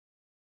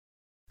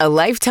a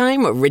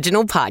Lifetime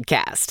original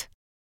podcast.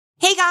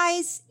 Hey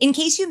guys, in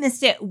case you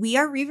missed it, we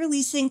are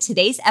re-releasing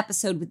today's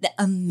episode with the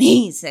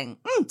amazing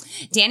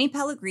Danny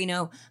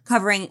Pellegrino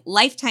covering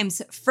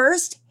Lifetime's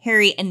first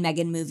Harry and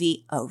Meghan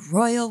movie, A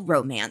Royal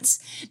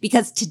Romance.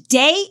 Because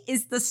today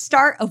is the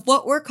start of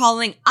what we're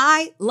calling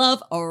I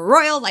Love a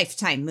Royal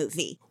Lifetime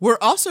movie. We're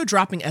also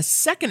dropping a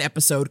second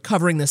episode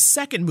covering the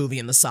second movie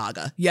in the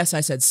saga. Yes,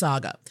 I said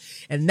saga.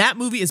 And that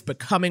movie is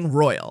Becoming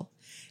Royal.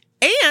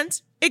 And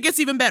it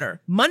gets even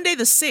better. Monday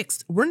the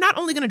 6th, we're not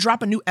only going to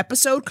drop a new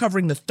episode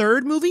covering the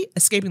third movie,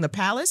 Escaping the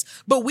Palace,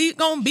 but we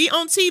going to be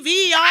on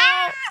TV,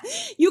 y'all.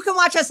 You can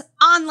watch us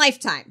on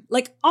Lifetime,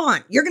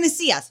 You're going to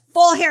see us,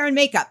 full hair and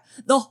makeup,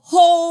 the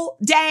whole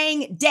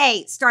dang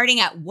day, starting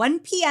at 1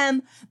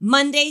 p.m.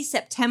 Monday,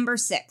 September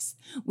 6th.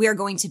 We are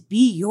going to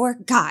be your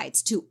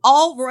guides to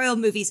all royal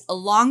movies,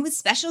 along with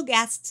special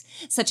guests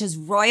such as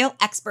royal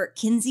expert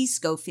Kinsey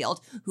Schofield,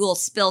 who will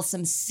spill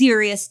some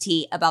serious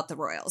tea about the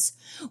royals.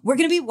 We're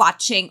going to be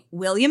watching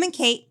William and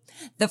Kate,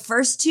 the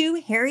first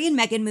two Harry and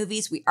Meghan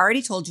movies we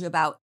already told you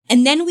about,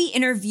 and then we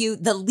interview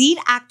the lead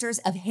actors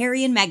of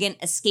Harry and Meghan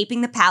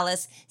Escaping the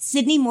Palace,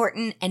 Sidney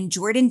Morton and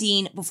Jordan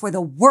Dean, before the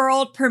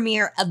world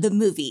premiere of the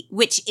movie,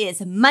 which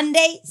is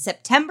Monday,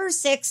 September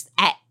 6th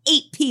at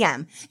 8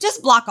 p.m.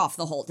 Just block off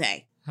the whole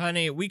day.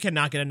 Honey, we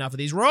cannot get enough of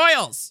these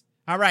royals.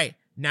 All right,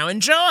 now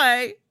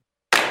enjoy.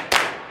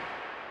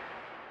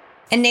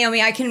 And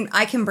Naomi, I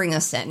can bring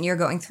us in. You're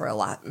going through a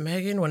lot.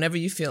 Megan, whenever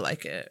you feel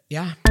like it.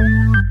 Yeah.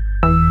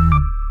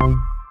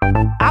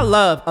 I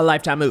love a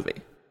Lifetime movie.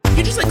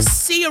 You just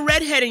see a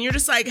redhead and you're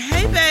just like,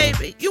 hey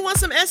baby, you want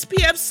some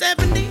SPF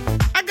 70?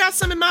 I got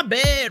some in my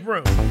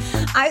bedroom.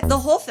 The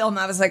whole film,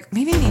 I was like,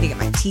 maybe I need to get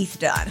my teeth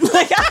done.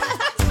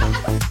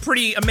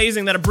 Pretty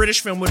amazing that a British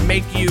film would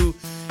make you,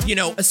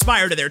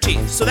 aspire to their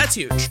teeth. So that's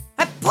huge.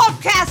 A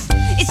podcast,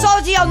 it's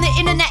already on the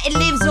internet, it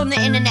lives on the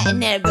internet and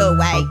never go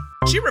away.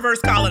 She reverse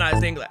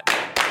colonized England.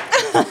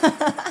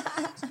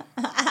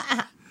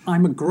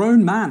 I'm a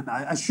grown man.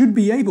 I should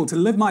be able to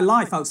live my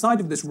life outside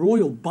of this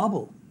royal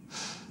bubble.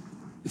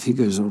 If he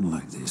goes on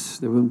like this,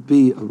 there won't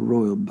be a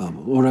royal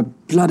bubble or a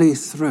bloody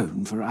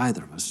throne for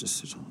either of us to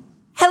sit on.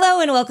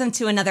 Hello and welcome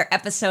to another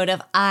episode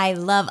of I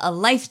Love a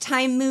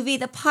Lifetime Movie,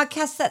 the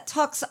podcast that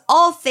talks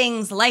all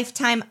things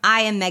Lifetime.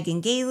 I am Megan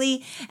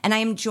Gailey, and I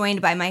am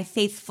joined by my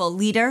faithful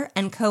leader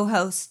and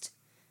co-host,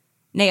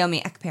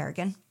 Naomi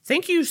Ekperigin.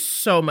 Thank you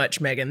so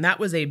much, Megan. That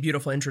was a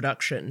beautiful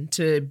introduction.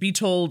 To be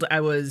told I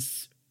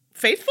was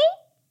faithful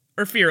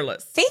or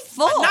fearless?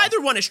 Faithful.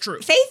 Neither one is true.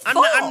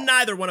 Faithful. I'm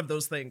neither one of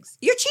those things.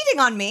 You're cheating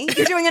on me.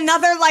 You're doing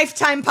another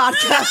Lifetime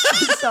podcast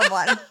with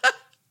someone.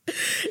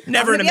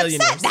 Never in a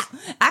million years.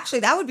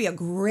 Actually, that would be a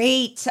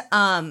great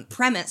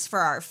premise for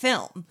our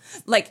film.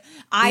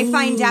 I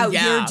find out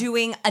you're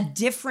doing a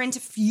different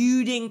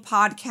feuding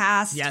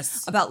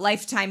podcast about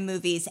Lifetime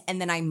movies, and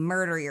then I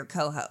murder your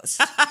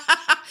co-host.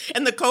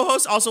 And the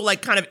co-host also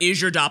kind of is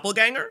your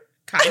doppelganger.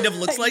 Kind of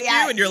looks like you,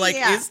 and you're like,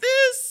 is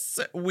this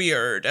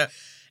weird?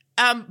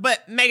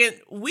 But Megan,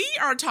 we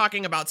are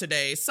talking about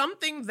today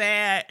something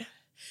that,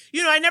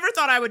 I never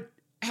thought I would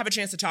have a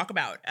chance to talk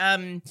about.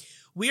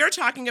 We are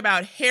talking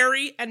about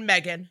Harry and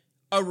Meghan,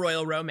 A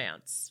Royal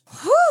Romance.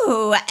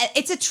 Ooh,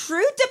 it's a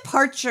true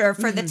departure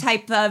for the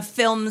type of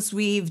films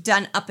we've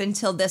done up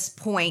until this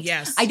point.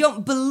 Yes. I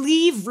don't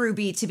believe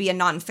Ruby to be a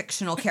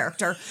non-fictional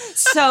character.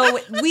 So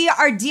we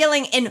are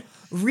dealing in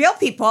real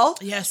people.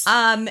 Yes.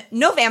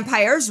 No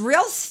vampires,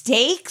 real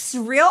stakes,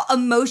 real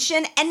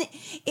emotion. And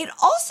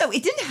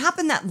it didn't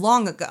happen that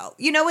long ago.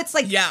 It's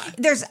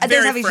there's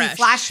obviously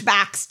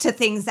flashbacks to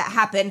things that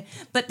happen.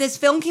 But this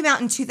film came out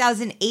in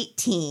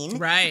 2018.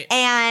 Right.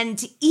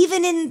 And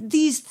even in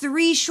these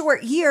 3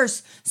 short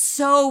years,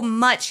 so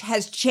much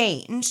has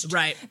changed.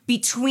 Right.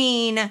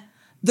 Between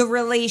the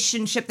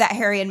relationship that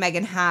Harry and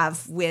Meghan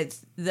have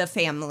with the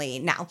family.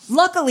 Now,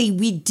 luckily,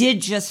 we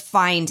did just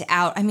find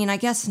out. I mean, I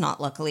guess not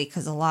luckily,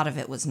 because a lot of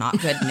it was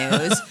not good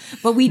news.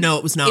 But No,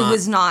 it was not. It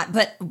was not.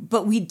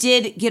 But we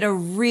did get a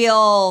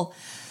real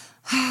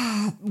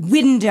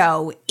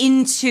window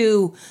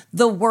into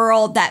the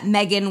world that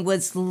Meghan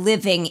was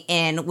living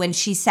in when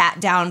she sat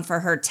down for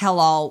her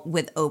tell-all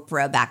with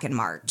Oprah back in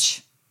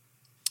March.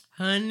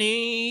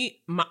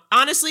 Honey,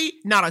 honestly,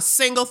 not a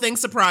single thing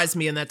surprised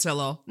me in that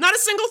tell-all. Not a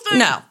single thing.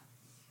 No.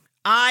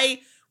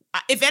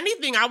 If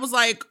anything, I was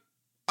like,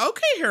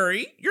 okay,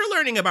 Harry, you're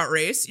learning about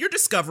race. You're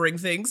discovering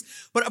things.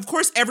 But of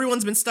course,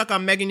 everyone's been stuck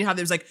on Meghan. How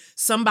there's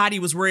somebody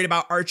was worried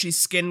about Archie's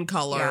skin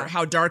color,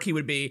 how dark he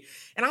would be.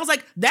 And I was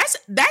like, that's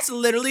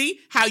literally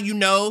how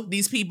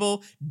these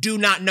people do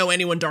not know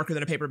anyone darker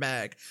than a paper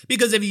bag.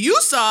 Because if you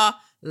saw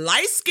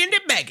light-skinned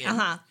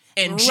Meghan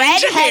and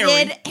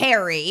red-headed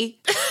Harry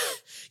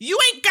you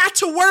ain't got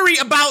to worry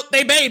about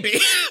they baby.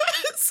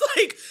 It's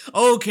like,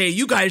 okay,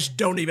 you guys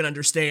don't even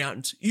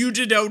understand. You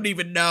just don't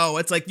even know.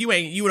 It's like you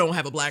don't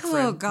have a black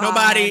friend. Oh, God.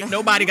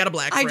 Nobody got a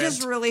black friend. I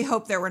just really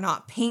hope there were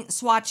not paint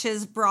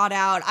swatches brought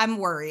out. I'm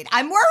worried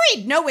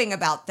knowing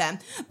about them.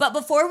 But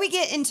before we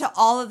get into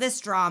all of this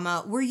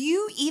drama, were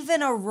you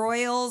even a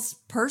Royals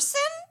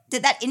person?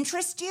 Did that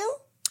interest you?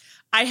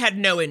 I had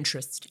no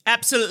interest.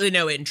 Absolutely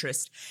no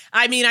interest.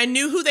 I mean, I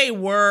knew who they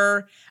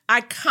were.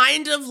 I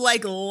kind of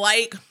like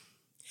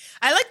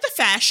I like the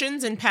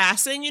fashions in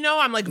passing, you know?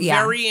 I'm like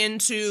very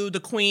into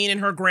the queen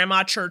and her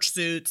grandma church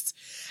suits.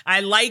 I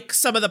like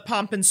some of the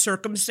pomp and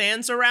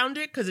circumstance around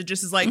it because it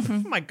just is like,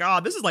 oh my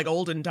God, this is like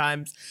olden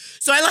times.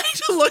 So I like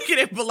to look at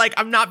it, but like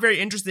I'm not very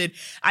interested.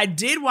 I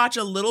did watch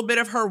a little bit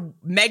of her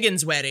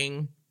Meghan's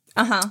wedding.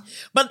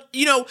 But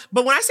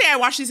when I say I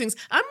watch these things,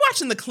 I'm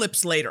watching the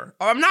clips later.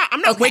 Or I'm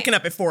not waking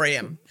up at 4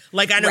 a.m.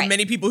 like I know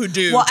many people who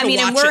do. Well, I mean,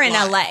 watch and we're in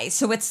live. LA,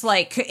 so it's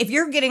like if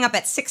you're getting up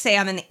at 6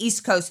 a.m. in the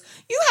East Coast,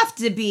 you have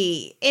to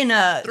be in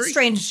a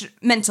strange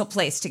mental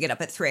place to get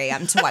up at 3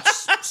 a.m. to watch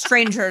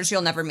strangers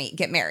you'll never meet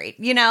get married,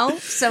 you know?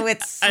 So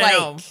it's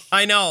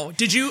I know.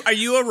 Are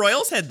you a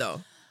Royals head though?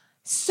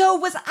 So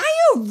was I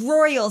a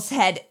Royals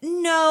head?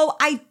 No,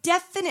 I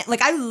definitely,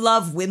 I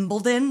love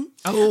Wimbledon.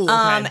 Oh,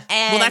 okay.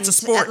 And well, that's a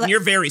sport, and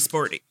you're very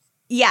sporty.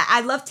 Yeah,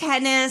 I love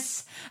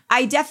tennis.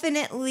 I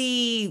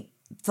definitely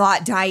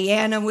thought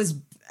Diana was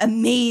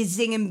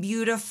amazing and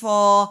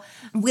beautiful.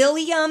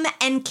 William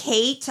and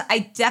Kate, I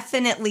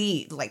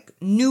definitely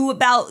knew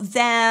about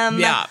them.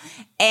 Yeah.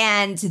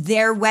 And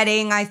their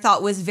wedding I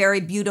thought was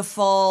very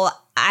beautiful.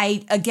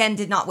 I, again,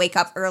 did not wake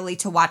up early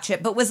to watch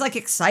it, but was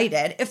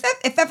excited.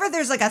 If ever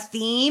there's a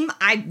theme,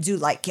 I do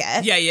like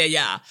it.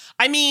 Yeah.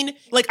 I mean,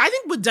 I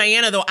think with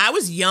Diana, though, I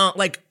was young.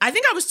 I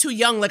think I was too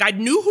young. I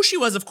knew who she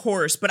was, of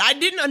course, but I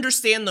didn't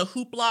understand the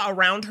hoopla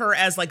around her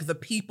as the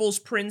people's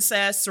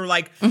princess or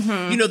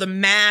the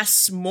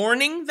mass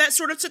mourning that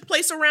sort of took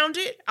place around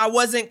it. I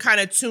wasn't kind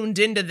of tuned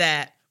into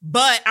that.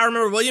 But I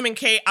remember William and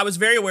Kate, I was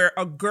very aware.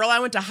 A girl I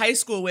went to high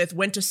school with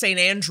went to St.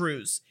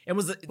 Andrews. It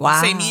was the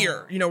same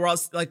year, where I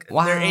was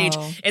their age.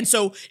 And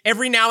so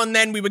every now and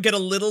then we would get a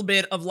little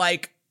bit of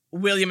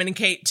William and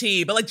Kate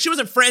tea. But she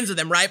wasn't friends with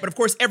them, right? But of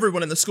course,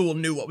 everyone in the school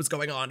knew what was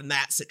going on in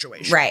that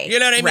situation. Right. You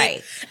know what I mean?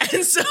 Right.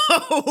 And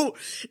so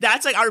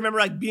that's I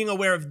remember being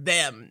aware of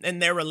them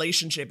and their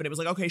relationship. And it was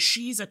okay,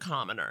 she's a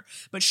commoner,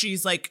 but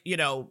she's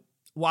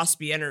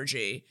waspy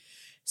energy.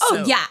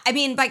 Oh, yeah. I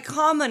mean, by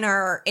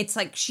commoner, it's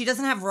she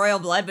doesn't have royal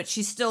blood, but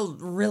she's still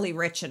really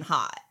rich and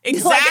hot.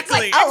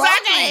 Exactly. Exactly.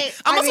 Okay.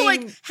 I'm also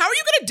how are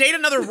you going to date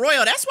another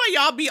royal? That's why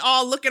y'all be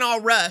all looking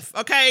all rough,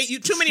 okay? You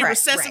too many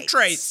recessive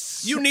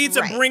traits. You need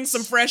to bring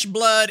some fresh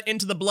blood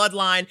into the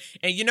bloodline.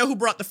 And you know who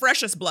brought the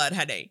freshest blood,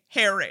 honey?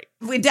 Harry.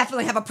 We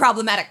definitely have a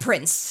problematic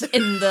prince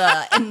in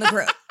the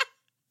group.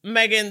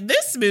 Megan,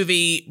 this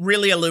movie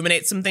really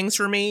illuminates some things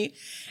for me.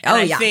 And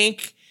I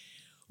think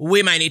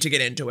we might need to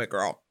get into it,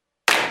 girl.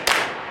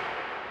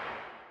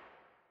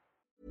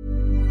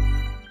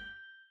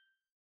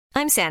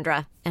 I'm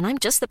Sandra, and I'm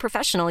just the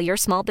professional your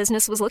small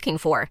business was looking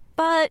for.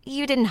 But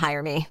you didn't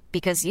hire me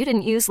because you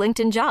didn't use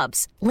LinkedIn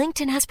Jobs.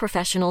 LinkedIn has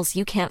professionals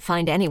you can't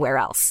find anywhere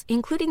else,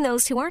 including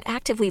those who aren't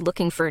actively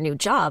looking for a new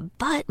job,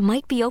 but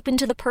might be open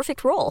to the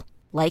perfect role,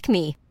 like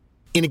me.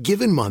 In a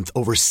given month,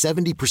 over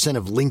 70%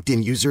 of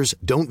LinkedIn users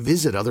don't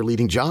visit other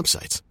leading job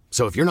sites.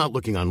 So if you're not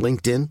looking on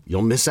LinkedIn,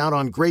 you'll miss out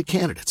on great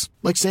candidates,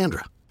 like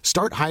Sandra.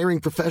 Start hiring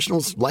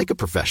professionals like a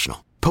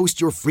professional. Post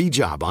your free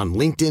job on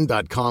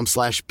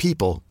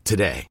linkedin.com/people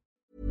today.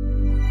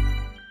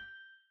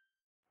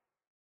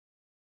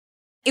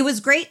 It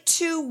was great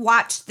to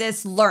watch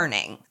this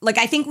learning.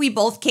 I think we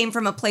both came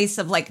from a place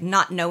of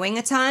not knowing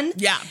a ton.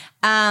 Yeah.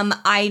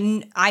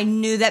 I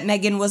knew that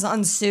Meghan was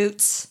on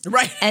Suits.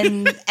 Right.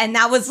 And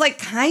that was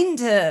kind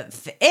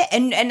of it.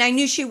 And I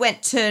knew she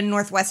went to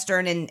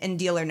Northwestern and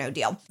Deal or No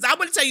Deal. I'm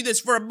going to tell you this,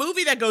 for a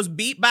movie that goes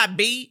beat by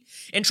beat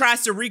and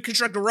tries to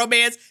reconstruct a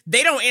romance,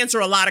 they don't answer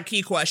a lot of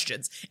key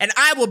questions. And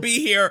I will be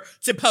here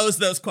to pose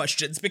those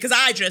questions because there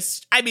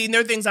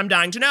are things I'm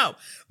dying to know.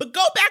 But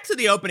go back to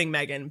the opening,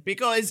 Megan,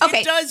 because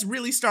it does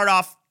really start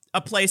off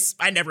a place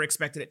I never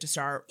expected it to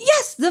start.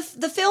 Yes, the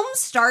film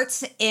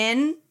starts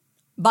in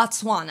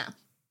Botswana.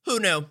 Who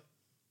knew?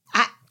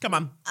 Come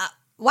on.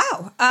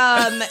 Wow.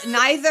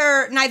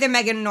 Neither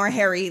Meghan nor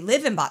Harry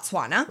live in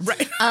Botswana.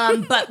 Right.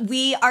 But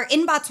we are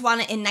in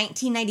Botswana in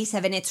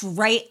 1997. It's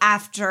right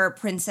after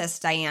Princess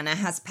Diana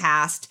has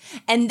passed.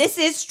 And this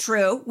is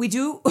true.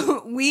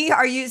 We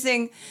are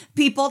using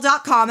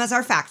people.com as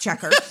our fact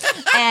checker.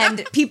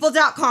 And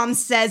people.com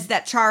says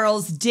that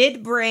Charles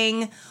did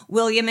bring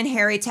William and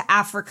Harry to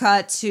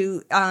Africa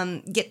to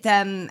get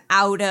them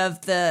out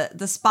of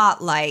the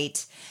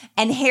spotlight.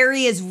 And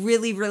Harry is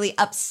really, really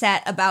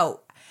upset about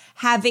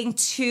having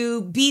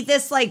to be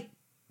this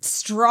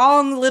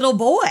strong little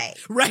boy.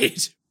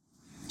 Right.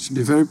 Should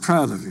be very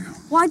proud of you.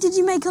 Why did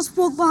you make us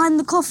walk behind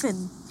the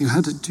coffin? You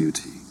had a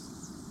duty.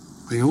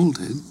 We all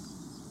did.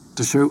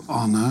 To show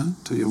honor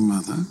to your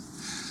mother,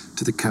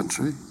 to the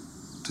country,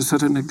 to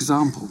set an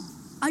example.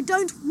 I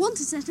don't want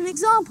to set an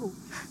example.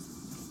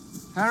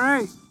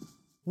 Harry!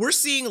 We're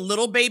seeing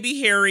little baby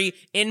Harry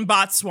in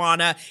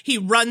Botswana. He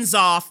runs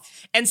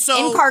off. And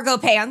so... In cargo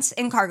pants.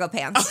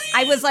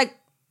 I was like...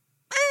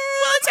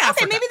 well, it's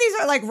Africa. Okay, maybe these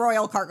are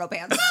royal cargo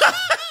pants.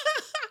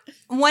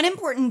 One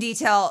important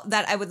detail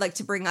that I would like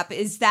to bring up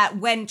is that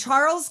when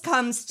Charles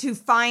comes to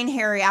find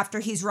Harry after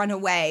he's run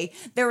away,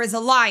 there is a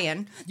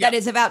lion that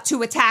is about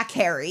to attack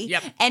Harry.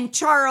 Yep. And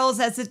Charles,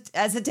 as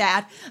a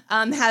dad,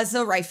 has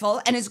a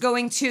rifle and is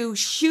going to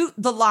shoot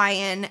the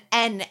lion.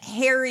 And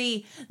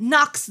Harry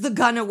knocks the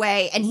gun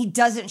away and he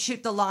doesn't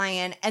shoot the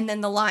lion. And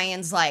then the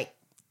lion's like,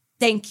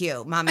 "Thank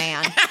you, my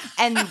man,"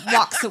 and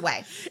walks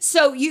away.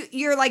 So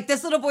you're like,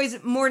 this little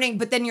boy's mourning,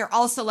 but then you're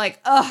also like,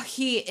 oh,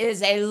 he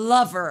is a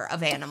lover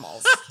of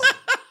animals.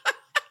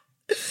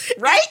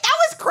 Right? That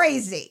was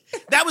crazy.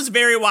 That was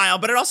very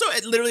wild, but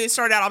it literally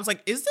started out, I was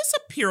like, is this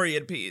a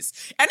period piece?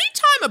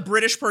 Anytime a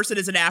British person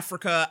is in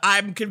Africa,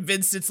 I'm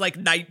convinced it's like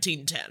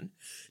 1910.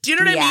 Do you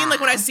know what I mean?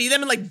 Like when I see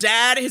them and like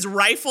dad, his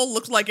rifle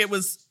looked like it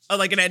was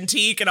like an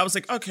antique, and I was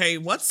like, okay,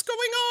 what's going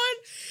on?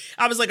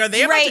 I was like, are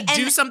they about to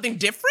do something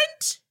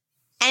different?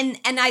 And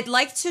I'd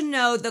like to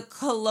know the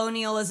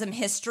colonialism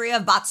history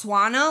of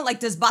Botswana.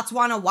 Like, does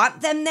Botswana want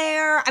them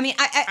there? I mean,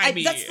 I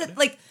mean, that's the,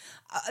 like,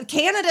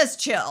 Canada's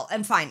chill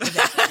and fine with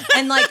it.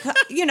 And like,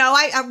 you know,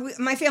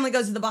 my family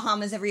goes to the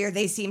Bahamas every year.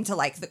 They seem to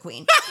like the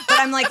Queen. But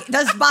I'm like,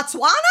 does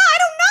Botswana? I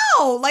don't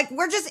know. Like,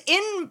 we're just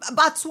in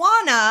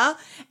Botswana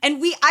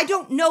and I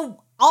don't know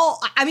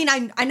I mean,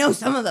 I know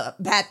some of the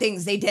bad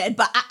things they did,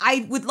 but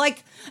I would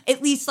like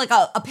at least like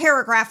a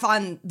paragraph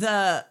on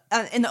the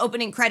in the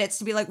opening credits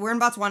to be like, we're in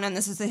Botswana and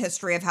this is the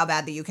history of how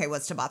bad the UK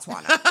was to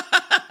Botswana.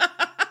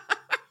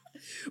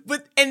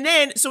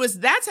 So as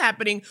that's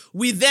happening,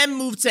 we then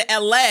move to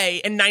LA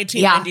in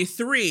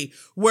 1993,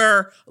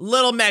 where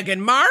little Meghan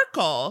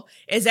Markle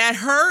is at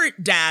her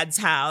dad's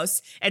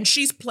house and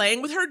she's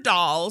playing with her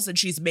dolls and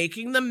she's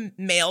making the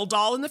male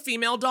doll and the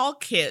female doll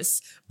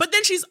kiss. But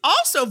then she's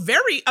also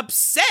very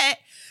upset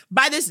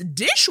by this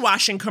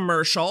dishwashing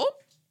commercial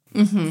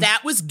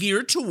that was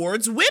geared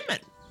towards women.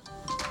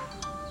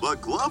 The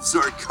gloves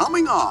are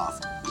coming off.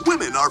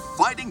 Women are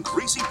fighting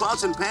greasy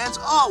pots and pans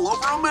all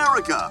over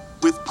America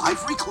with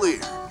Ivory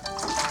Clear.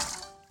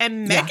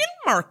 And Meghan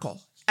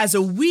Markle, as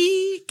a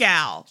wee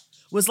gal,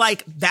 was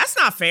like, that's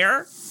not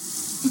fair.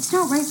 It's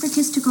not right for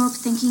kids to grow up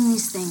thinking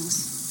these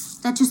things.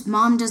 That just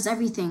mom does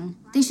everything.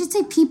 They should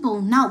say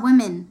people, not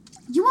women.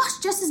 You wash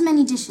just as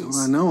many dishes.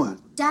 Oh, I know it.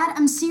 Dad,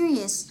 I'm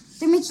serious.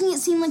 They're making it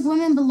seem like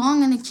women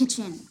belong in the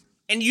kitchen.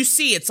 And you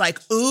see, it's like,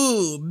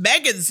 ooh,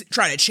 Meghan's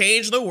trying to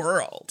change the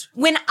world.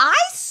 When I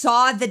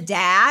saw the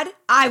dad,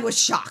 I was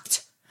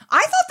shocked.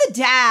 I thought the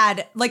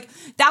dad, like,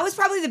 that was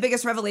probably the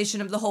biggest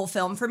revelation of the whole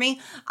film for me.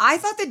 I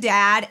thought the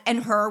dad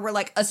and her were,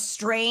 like,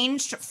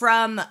 estranged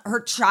from her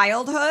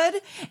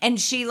childhood,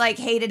 and she, like,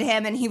 hated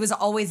him, and he was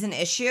always an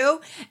issue.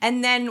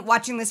 And then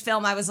watching this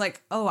film, I was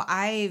like, oh,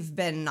 I've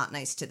been not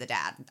nice to the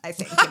dad, I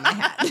think, in my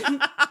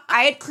head.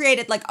 I had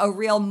created, like, a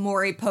real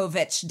Maury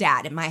Povich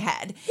dad in my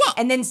head. Well,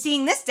 and then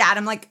seeing this dad,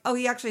 I'm like, oh,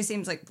 he actually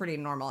seems, like, pretty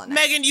normal and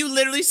nice. Meghan, you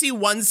literally see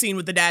one scene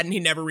with the dad, and he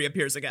never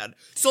reappears again.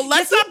 So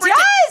let's not pretend.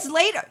 He does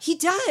later. He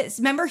does.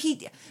 Remember, he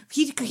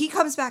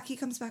comes back. He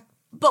comes back.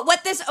 But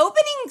what this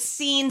opening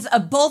scenes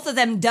of both of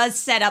them does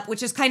set up,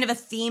 which is kind of a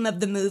theme of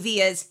the movie,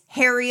 is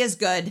Harry is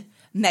good,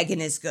 Meghan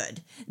is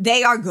good.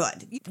 They are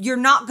good. You're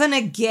not going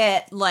to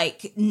get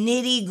like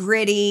nitty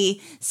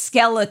gritty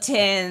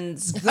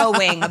skeletons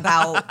going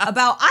about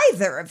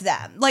either of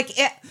them. Like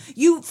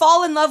you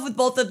fall in love with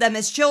both of them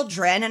as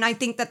children. And I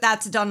think that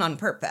that's done on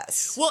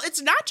purpose. Well,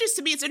 it's not just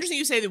to me. It's interesting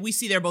you say that we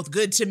see they're both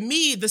good. To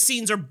me, the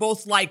scenes are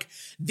both like,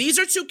 these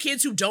are two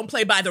kids who don't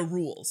play by the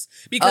rules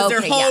because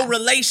their whole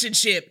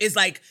relationship is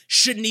like,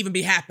 shouldn't even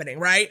be happening.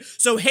 Right.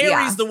 So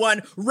Harry's the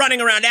one running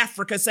around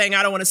Africa saying,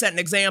 I don't want to set an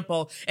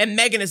example. And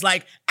Meghan is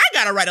like, I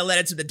gotta write a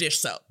letter to the dish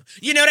soap.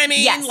 You know what I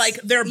mean? Yes. Like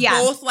they're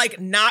both like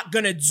not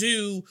gonna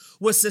do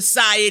what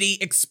society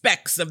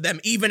expects of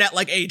them, even at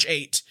like age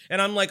 8. And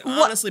I'm like,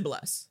 honestly,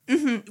 bless.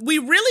 Mm-hmm. We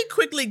really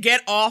quickly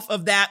get off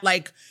of that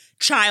like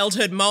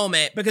childhood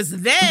moment because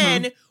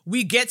then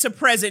we get to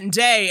present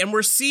day and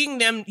we're seeing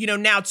them, you know,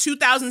 now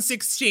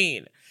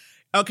 2016.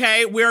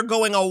 Okay, we're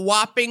going a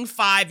whopping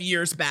 5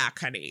 years back,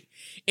 honey,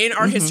 in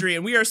our history.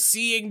 And we are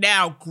seeing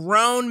now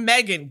grown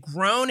Meghan,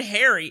 grown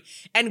Harry,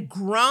 and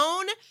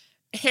grown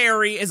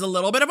Harry is a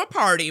little bit of a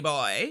party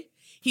boy.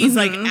 He's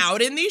like out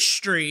in these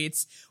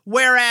streets,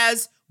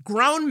 whereas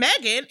grown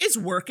Meghan is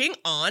working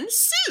on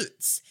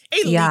Suits,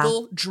 a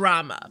legal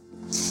drama.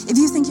 If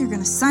you think you're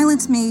going to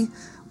silence me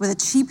with a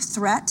cheap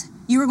threat,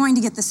 you are going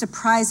to get the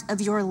surprise of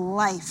your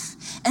life.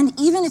 And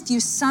even if you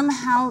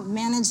somehow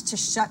manage to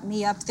shut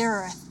me up, there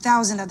are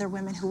 1,000 other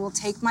women who will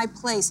take my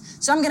place.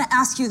 So I'm going to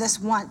ask you this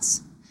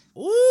once.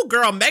 Ooh,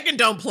 girl, Meghan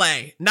don't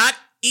play. Not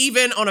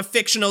even on a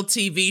fictional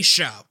TV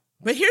show.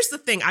 But here's the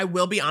thing. I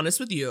will be honest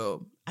with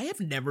you. I have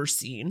never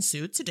seen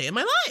Suits a day in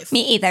my life. Me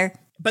either.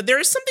 But there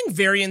is something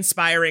very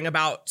inspiring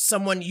about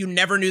someone you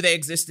never knew they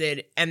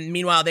existed, and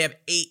meanwhile they have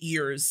 8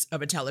 years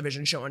of a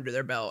television show under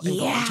their belt and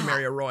go on to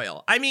marry a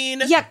royal. I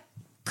mean... Yeah,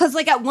 because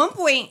like at one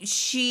point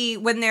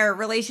when their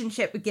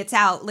relationship gets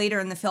out later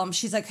in the film,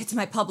 she's like, it's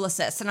my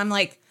publicist. And I'm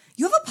like,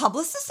 you have a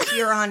publicist if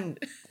you're on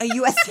a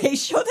USA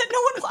show that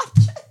no one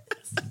watches?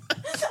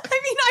 I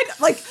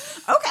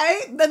Okay,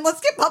 then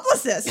let's get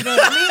publicists. You know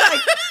what I mean?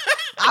 Like,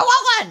 I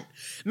want one.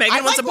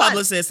 Megan wants a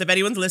publicist. If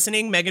anyone's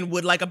listening, Megan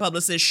would like a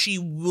publicist. She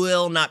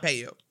will not pay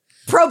you.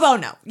 Pro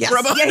bono. Yes.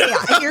 Pro bono.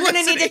 Yeah. You're going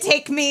to need to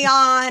take me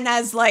on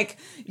as like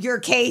your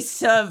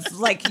case of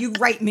like you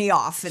write me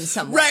off in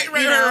some way.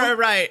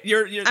 Right.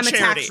 You're I'm charity. a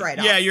tax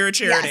write-off. Yeah, you're a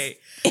charity.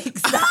 Yes,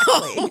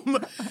 exactly.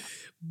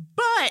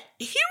 But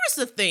here's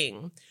the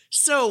thing.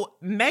 So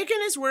Megan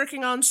is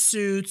working on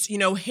Suits. You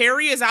know,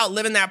 Harry is out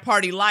living that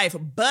party life,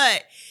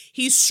 but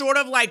he's sort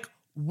of like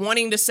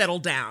wanting to settle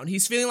down.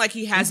 He's feeling like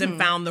he hasn't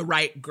found the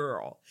right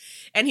girl.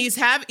 And he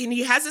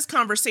has this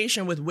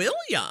conversation with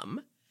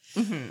William,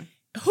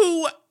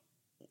 who,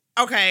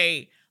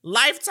 okay,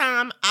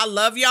 Lifetime, I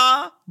love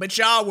y'all, but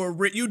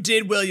y'all you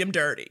did William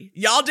dirty.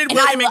 Y'all did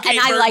William and Kate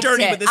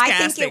dirty with this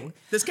casting.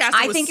 This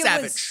casting was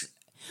savage.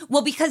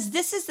 Well, because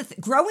this is the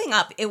growing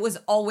up, it was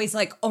always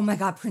like, oh my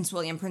God, Prince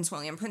William,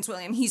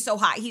 he's so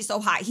hot.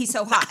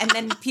 And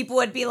then people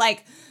would be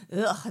like,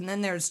 ugh. And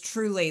then there's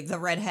truly the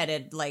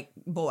redheaded like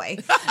boy.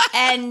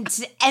 and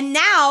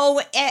now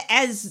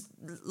as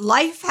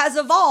life has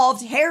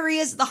evolved, Harry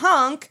is the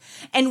hunk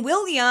and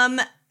William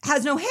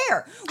has no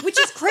hair, which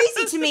is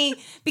crazy to me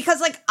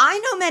because like I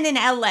know men in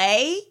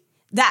LA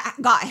that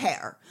got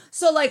hair.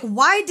 So, like,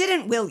 why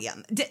didn't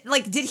William? Did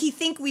he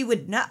think we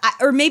would know?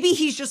 Or maybe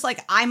he's just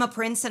like, I'm a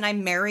prince and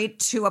I'm married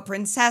to a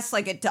princess.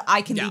 Like,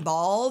 I can be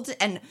bald,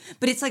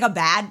 but it's like a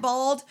bad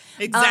bald.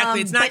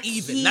 Exactly. It's not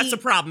even. That's a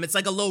problem. It's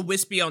like a little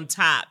wispy on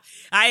top.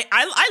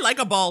 I like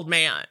a bald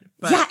man.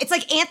 But. Yeah, it's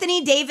like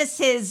Anthony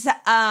Davis's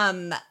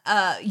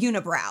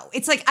unibrow.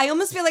 It's like, I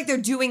almost feel like they're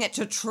doing it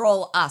to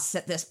troll us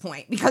at this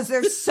point because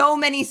there's so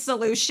many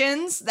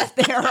solutions that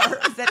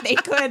that they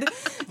could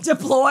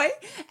deploy.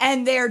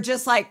 And they're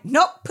just like,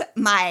 nope,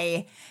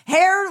 my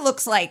hair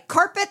looks like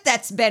carpet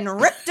that's been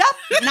ripped up,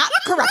 not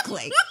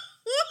correctly.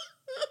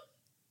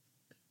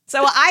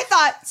 So I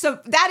thought, so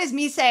that is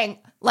me saying,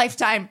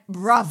 Lifetime,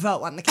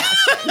 bravo on the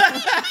casting.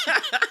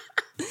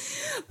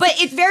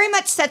 But it very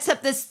much sets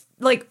up this,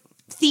 like,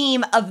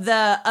 theme of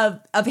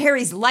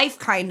Harry's life,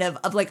 kind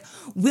of like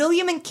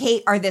William and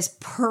Kate are this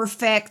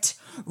perfect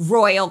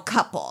royal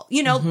couple.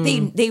 You know,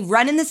 they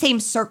run in the same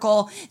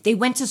circle. They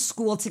went to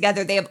school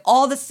together. They have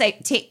all the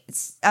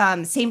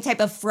same type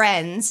of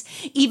friends,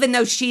 even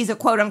though she's a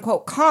quote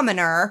unquote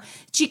commoner.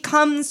 She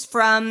comes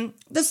from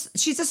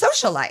she's a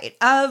socialite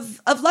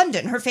of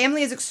London. Her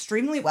family is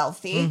extremely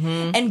wealthy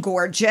and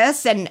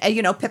gorgeous and,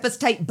 you know, Pippa's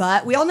tight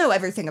butt. We all know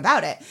everything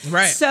about it.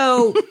 Right.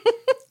 So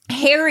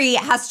Harry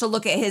has to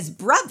look at his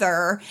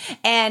brother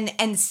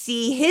and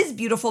see his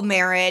beautiful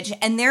marriage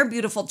and their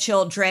beautiful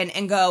children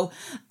and go,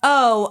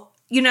 oh,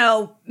 you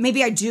know,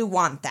 maybe I do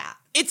want that.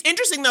 It's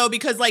interesting, though,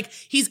 because, like,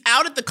 he's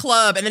out at the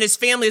club, and then his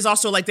family is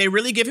also, like, they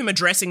really give him a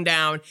dressing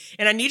down.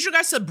 And I need you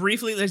guys to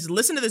briefly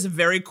listen to this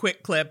very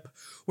quick clip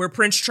where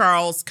Prince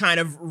Charles kind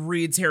of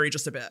reads Harry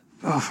just a bit.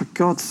 Oh, for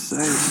God's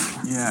sake.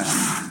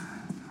 Yeah.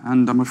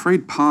 And I'm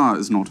afraid Pa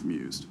is not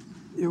amused.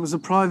 It was a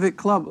private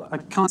club. I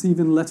can't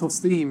even let off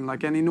steam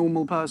like any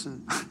normal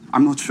person.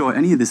 I'm not sure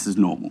any of this is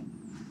normal.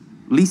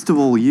 Least of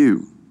all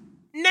you.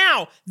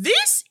 Now,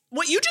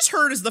 what you just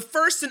heard is the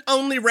first and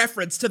only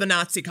reference to the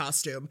Nazi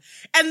costume.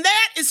 And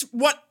that is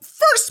what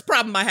first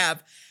problem I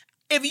have.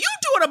 If you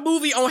doing a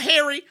movie on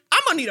Harry,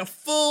 I'm gonna need a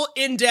full,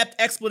 in-depth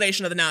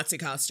explanation of the Nazi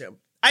costume.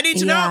 I need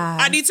to know.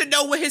 I need to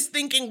know what his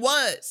thinking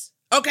was.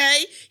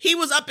 Okay? He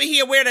was up in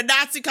here wearing a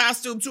Nazi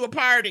costume to a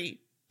party.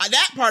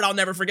 That part I'll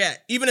never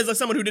forget. Even as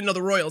someone who didn't know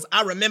the royals,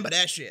 I remember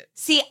that shit.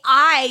 See,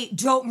 I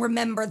don't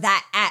remember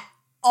that at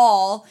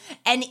all.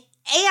 And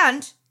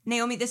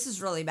Naomi, this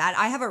is really bad.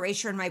 I have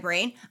erasure in my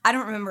brain. I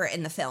don't remember it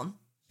in the film.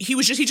 He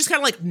just kind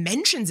of like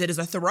mentions it as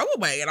a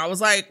throwaway. And I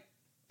was like,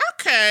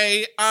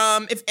 okay,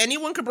 if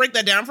anyone could break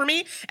that down for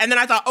me. And then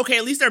I thought, okay,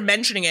 at least they're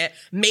mentioning it.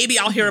 Maybe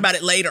I'll hear about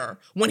it later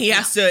when he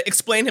has to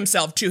explain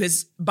himself to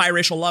his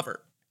biracial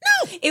lover.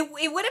 No.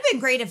 It would have been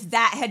great if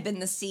that had been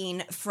the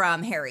scene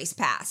from Harry's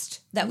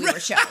past that we were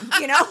shown,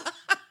 you know?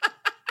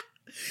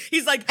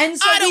 He's like, and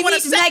so I don't want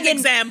to set Megan, an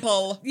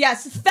example.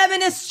 Yes,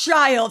 feminist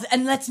child,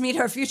 and let's meet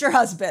her future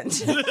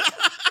husband.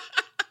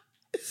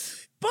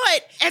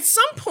 But at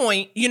some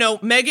point, you know,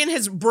 Megan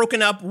has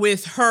broken up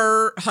with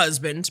her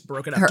husband,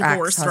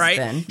 divorced,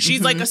 right?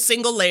 She's like a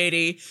single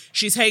lady.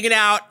 She's hanging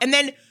out. And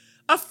then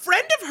a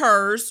friend of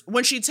hers,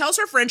 when she tells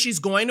her friend she's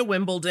going to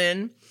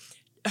Wimbledon,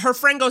 her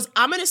friend goes,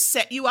 I'm going to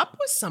set you up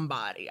with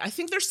somebody. I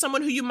think there's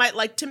someone who you might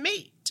like to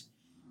meet.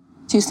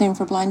 Too soon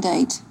for a blind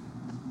date?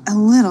 A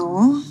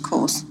little. Of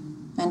course.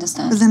 I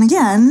understand. But then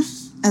again,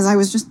 as I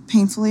was just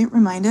painfully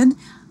reminded,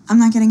 I'm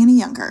not getting any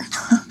younger.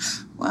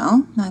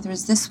 Well, neither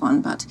is this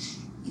one, but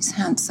he's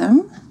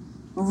handsome,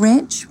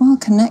 rich,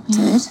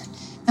 well-connected,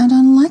 and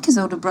unlike his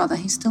older brother,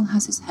 he still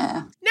has his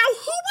hair. Now,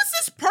 who was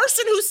this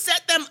person who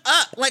set them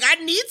up? Like, I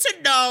need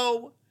to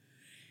know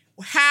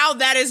how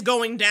that is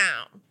going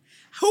down.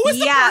 Who is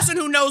the person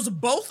who knows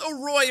both a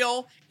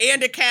royal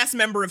and a cast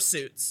member of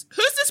Suits?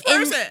 Who's this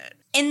person?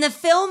 In the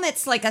film,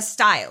 it's like a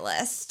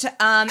stylist,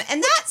 and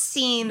that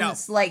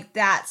seems like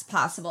that's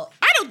possible.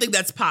 I don't think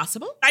that's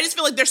possible. I just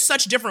feel like there's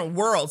such different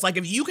worlds. Like,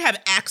 if you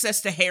have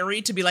access to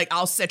Harry to be like,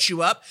 I'll set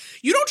you up,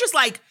 you don't just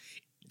like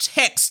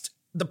text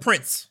the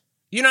prince.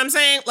 You know what I'm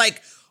saying?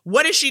 Like,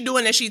 what is she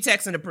doing that she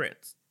texting the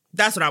prince?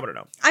 That's what I want to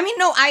know. I mean,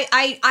 no,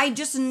 I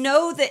just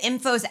know the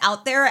info's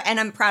out there, and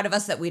I'm proud of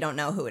us that we don't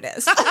know who it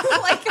is.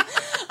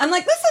 I'm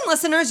like, listen,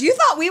 listeners, you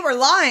thought we were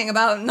lying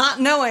about not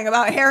knowing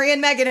about Harry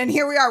and Meghan, and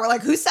here we are. We're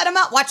like, who set him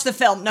up? Watch the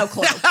film. No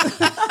clue.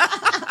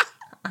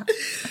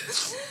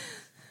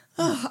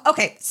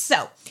 Okay,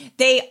 so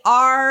they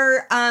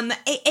are, in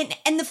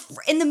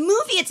the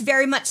movie, it's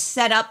very much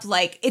set up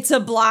like it's a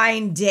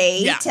blind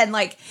date, and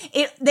like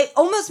they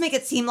almost make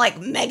it seem like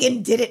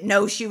Meghan didn't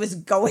know she was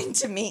going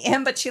to meet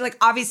him, but she like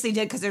obviously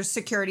did because there's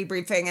security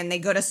briefing, and they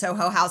go to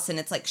Soho House and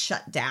it's like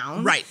shut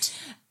down, right?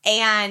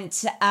 And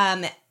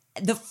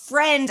the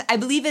friend, I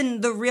believe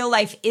in the real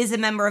life, is a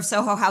member of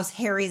Soho House.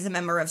 Harry's a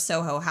member of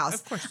Soho House.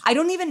 Of course. I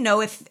don't even know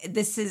if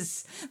this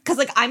is, because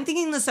like I'm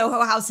thinking the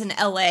Soho House in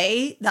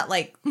LA that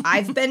like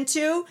I've been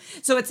to.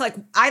 So it's like,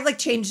 I like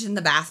changed in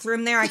the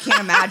bathroom there. I can't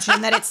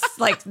imagine that it's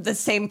like the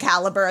same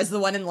caliber as the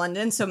one in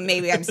London. So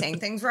maybe I'm saying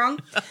things wrong.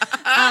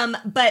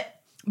 But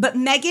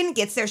Meghan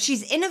gets there.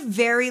 She's in a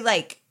very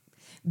like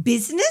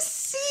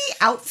businessy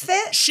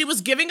outfit. She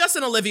was giving us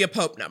an Olivia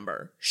Pope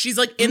number. She's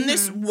like in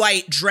this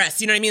white dress.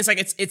 You know what I mean? It's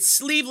like it's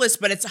sleeveless,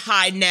 but it's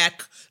high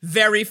neck,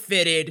 very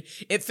fitted.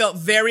 It felt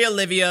very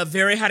Olivia,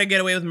 very How to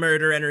Get Away with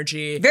Murder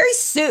energy. Very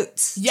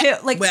Suits, too.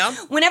 Like, well,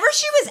 whenever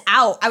she was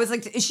out, I was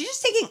like, is she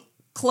just taking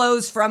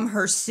clothes from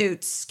her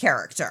Suits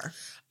character?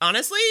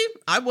 Honestly,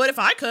 I would if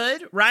I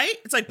could, right?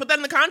 It's like, put that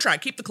in the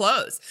contract, keep the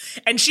clothes.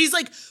 And she's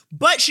like,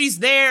 but she's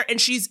there and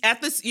she's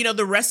at this, you know,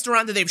 the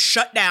restaurant that they've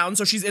shut down.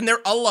 So she's in there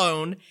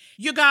alone.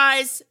 You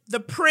guys, the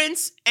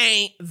prince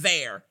ain't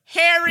there.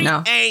 Harry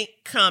ain't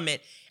coming.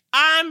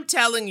 I'm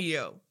telling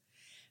you,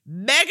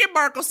 Meghan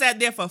Markle sat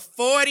there for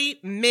 40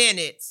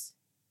 minutes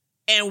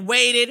and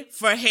waited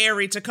for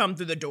Harry to come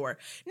through the door.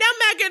 Now,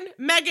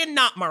 Meghan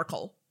not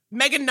Markle.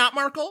 Meghan not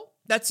Markle,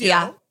 that's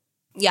you.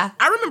 Yeah.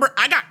 I remember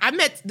I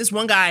met this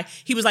one guy.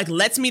 He was like,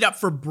 let's meet up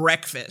for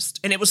breakfast.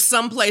 And it was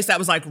someplace that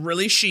was like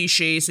really she,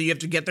 so you have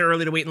to get there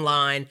early to wait in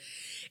line.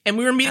 And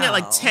we were meeting at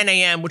like 10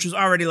 a.m., which was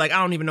already like, I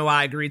don't even know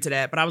why I agreed to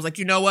that. But I was like,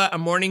 you know what? A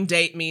morning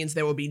date means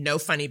there will be no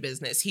funny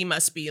business. He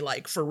must be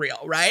like for real,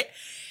 right?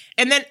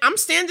 And then I'm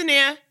standing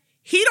there.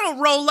 He don't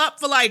roll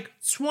up for like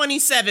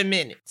 27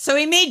 minutes. So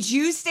he made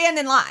you stand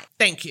in line.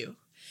 Thank you.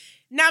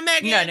 Now,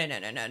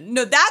 Meghan.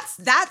 No,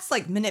 that's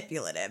like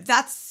manipulative.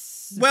 That's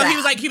well, bad.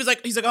 he was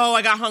like, oh,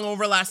 I got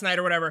hungover last night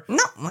or whatever.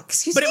 No,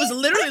 excuse me. But it was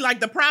literally like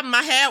the problem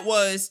I had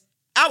was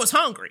I was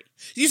hungry.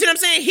 You see what I'm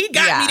saying? He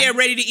got me there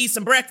ready to eat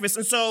some breakfast.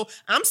 And so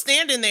I'm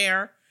standing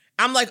there.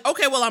 I'm like,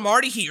 okay, well, I'm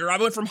already here. I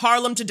went from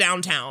Harlem to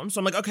downtown. So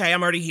I'm like, okay,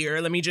 I'm already here.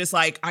 Let me just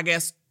like, I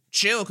guess,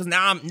 chill. Because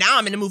now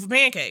I'm in the mood for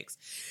pancakes.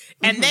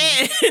 And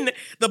then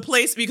the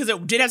place, because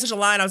it did have such a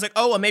line, I was like,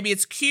 oh, well, maybe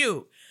it's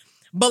cute.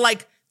 But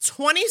like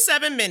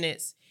 27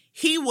 minutes,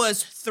 he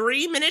was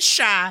 3 minutes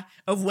shy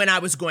of when I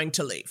was going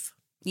to leave.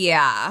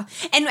 Yeah.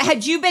 And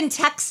had you been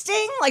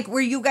texting? Like,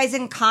 were you guys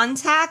in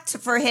contact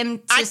for him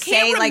to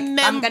say, like,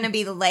 I'm going to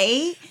be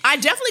late? I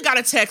definitely got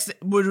a text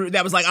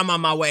that was like, I'm on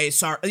my way.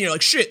 Sorry. You know,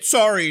 like, shit,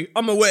 sorry,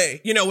 I'm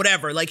away. You know,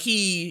 whatever. Like,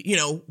 he, you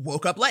know,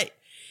 woke up late.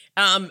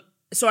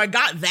 So I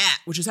got that,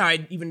 which is how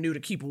I even knew to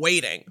keep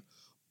waiting.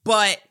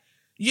 But,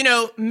 you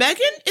know,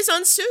 Meghan is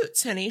on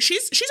Suits, honey.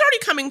 She's already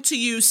coming to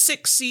you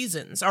 6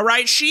 seasons, all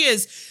right? She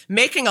is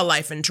making a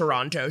life in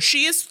Toronto.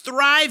 She is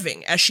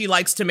thriving, as she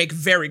likes to make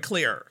very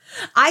clear.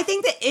 I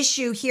think the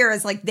issue here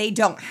is, like, they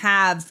don't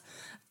have...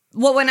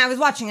 Well, when I was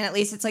watching it, at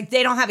least, it's like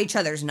they don't have each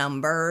other's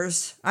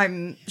numbers,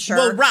 I'm sure.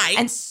 Well, right.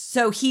 And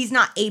so he's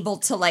not able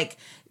to, like,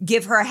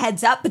 give her a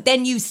heads up. But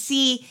then you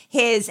see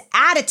his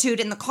attitude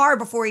in the car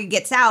before he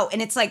gets out.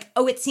 And it's like,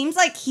 oh, it seems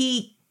like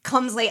he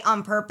comes late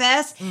on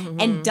purpose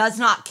and does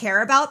not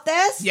care about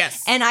this.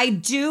 Yes. And I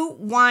do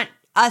want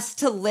us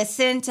to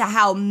listen to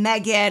how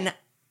Meghan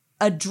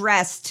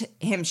addressed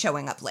him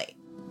showing up late.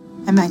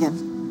 Hi,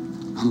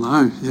 Meghan.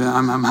 Hello. Yeah,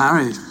 I'm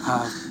Harry.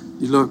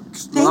 You look...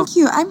 Thank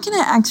you. I'm going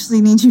to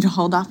actually need you to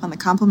hold off on the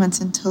compliments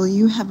until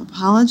you have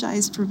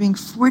apologized for being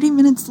 40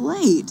 minutes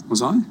late.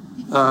 Was I?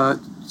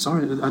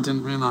 Sorry, I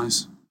didn't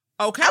realize.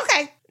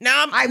 Okay.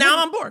 Now I'm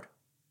on board.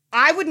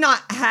 I would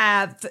not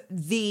have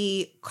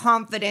the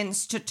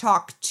confidence to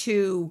talk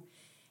to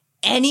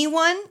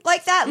anyone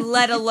like that,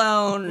 let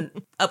alone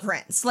a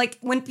prince. Like,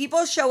 when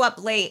people show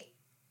up late,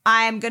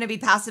 I'm going to be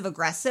passive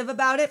aggressive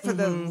about it for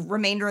the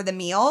remainder of the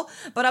meal.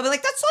 But I'll be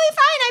like, that's totally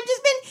fine. I've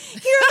just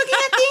been here looking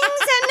at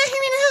things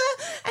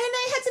and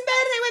I had some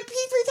bed and I went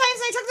pee 3 times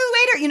and I talked to the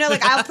waiter. You know,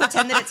 like, I'll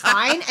pretend that it's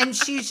fine. And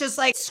she's just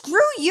like, screw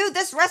you.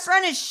 This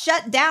restaurant is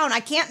shut down. I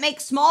can't make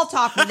small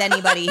talk with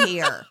anybody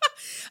here.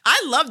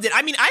 I loved it.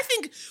 I mean, I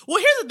think, well,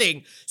 here's the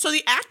thing. So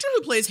the actor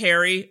who plays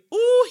Harry,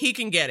 ooh, he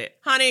can get it.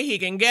 Honey, he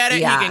can get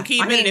it. Yeah. He can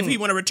keep it. And if he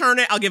want to return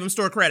it, I'll give him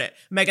store credit.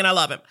 Meghan, I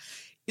love him.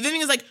 The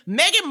thing is, like,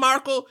 Meghan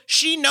Markle,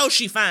 she knows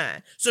she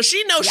fine. So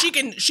she knows she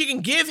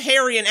can give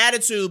Harry an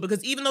attitude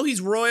because even though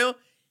he's royal,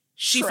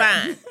 she True.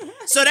 fine.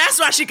 So that's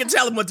why she can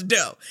tell him what to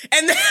do.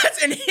 And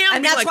that's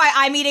that's why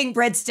I'm eating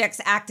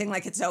breadsticks acting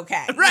like it's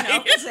okay. Right. You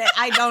know, 'cause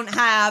I don't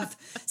have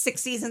 6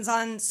 seasons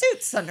on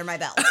Suits under my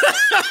belt.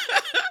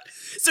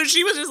 So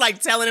she was just like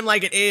telling him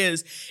like it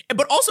is.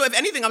 But also, if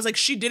anything, I was like,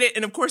 she did it.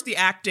 And of course, the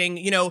acting,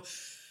 you know,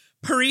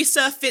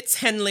 Parisa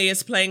Fitz-Henley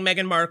is playing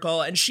Meghan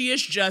Markle, and she is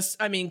just,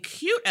 I mean,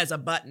 cute as a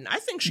button. I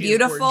think she's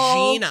beautiful,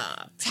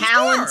 Georgina.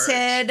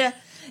 talented.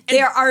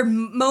 There are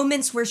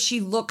moments where she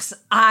looks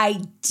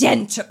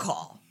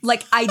identical,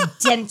 like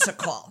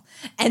identical.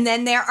 And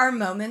then there are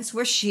moments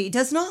where she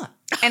does not.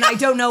 And I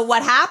don't know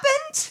what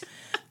happened,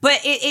 but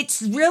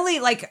it's really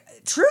like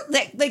true.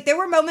 Like there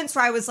were moments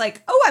where I was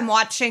like, oh, I'm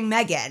watching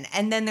Meghan.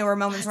 And then there were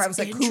moments where I was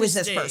like, who is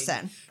this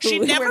person? She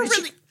never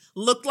really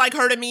looked like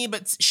her to me,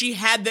 but she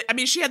had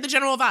the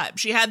general vibe.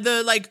 She had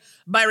the like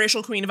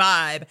biracial queen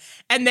vibe,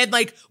 and then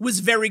like was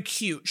very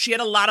cute. She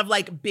had a lot of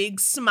like big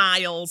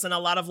smiles and a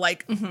lot of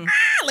like,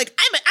 like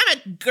I'm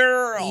a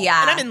girl.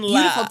 Yeah, and I'm in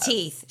beautiful love.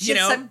 teeth. You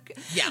know,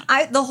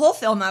 The whole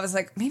film, I was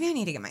like, maybe I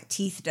need to get my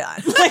teeth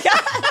done. Like,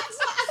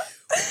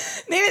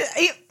 maybe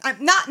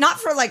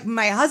not for like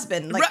my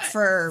husband, like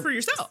for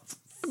yourself.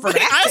 For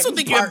But I also acting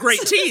think you have parts.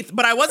 great teeth,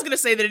 but I was going to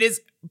say that it is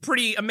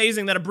pretty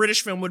amazing that a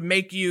British film would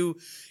make you,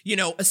 you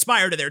know,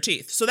 aspire to their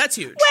teeth. So that's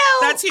huge.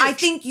 Well, that's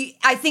huge.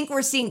 I think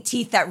we're seeing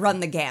teeth that run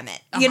the gamut,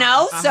 you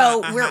know?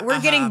 So we're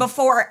getting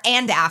before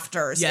and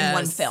afters in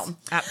one film.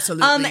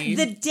 Absolutely.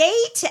 The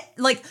date,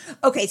 like,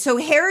 okay, so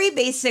Harry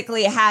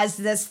basically has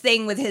this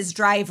thing with his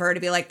driver to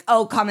be like,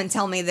 oh, come and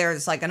tell me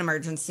there's like an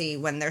emergency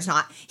when there's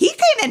not. He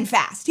came in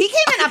fast. He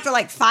came in after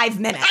like 5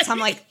 minutes. I'm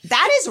like,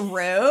 that is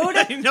rude.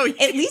 I know.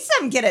 At least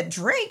let him get a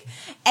drink.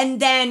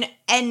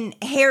 And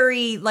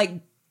Harry like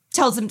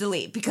tells him to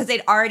leave because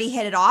they'd already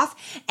hit it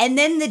off. And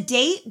then the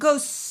date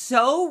goes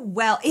so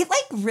well.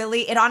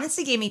 It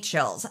honestly gave me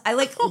chills. I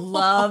like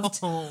loved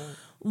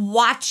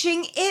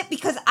watching it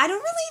because I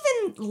don't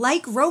really even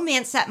like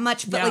romance that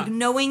much, but like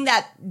knowing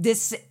that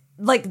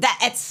that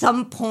at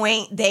some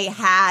point they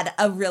had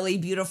a really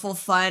beautiful,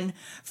 fun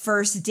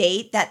first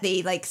date that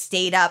they like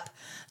stayed up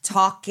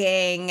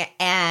talking,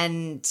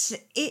 and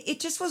it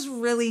just was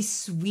really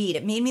sweet.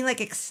 It made me like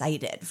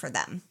excited for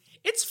them.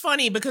 It's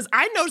funny because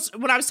I noticed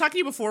when I was talking to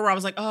you before where I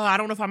was like, oh, I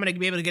don't know if I'm going to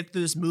be able to get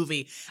through this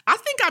movie. I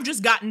think I've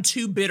just gotten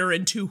too bitter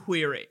and too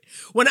weary.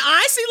 When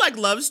I see like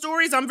love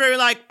stories, I'm very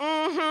like,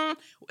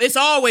 it's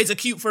always a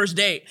cute first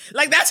date.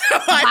 Like that's how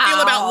I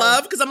feel about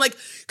love. Because I'm like,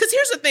 because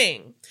here's the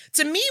thing.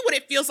 To me, what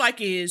it feels like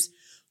is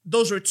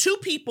those are two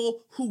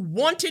people who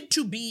wanted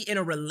to be in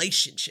a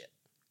relationship.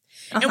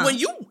 And to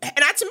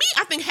me,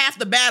 I think half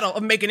the battle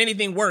of making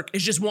anything work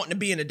is just wanting to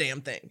be in a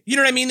damn thing. You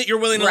know what I mean? That you're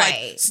willing to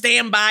like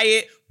stand by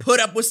it, put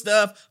up with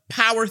stuff,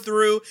 power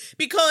through.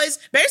 Because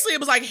basically it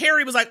was like,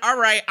 Harry was like, all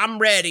right, I'm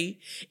ready.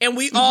 And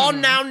we all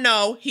now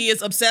know he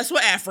is obsessed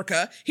with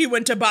Africa. He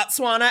went to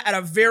Botswana at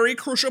a very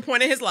crucial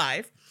point in his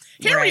life.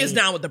 Harry is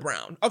down with the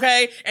brown,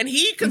 okay? And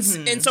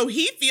and so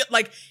he feel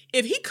like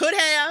if he could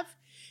have,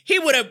 he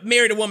would have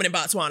married a woman in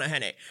Botswana,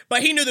 honey.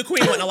 But he knew the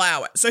queen wouldn't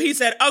allow it. So he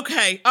said,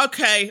 okay,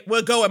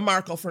 we'll go with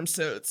Markle from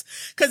Suits.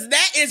 Because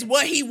that is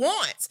what he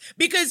wants.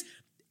 Because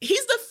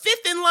he's the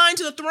fifth in line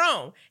to the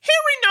throne.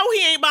 Harry know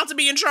he ain't about to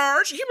be in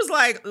charge. He was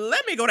like,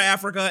 let me go to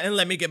Africa and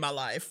let me get my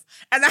life.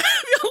 And I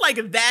feel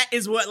like that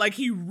is what like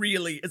he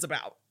really is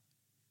about.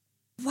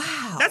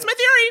 Wow. That's my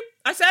theory.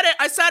 I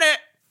said it.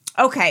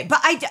 Okay, but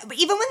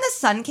even when the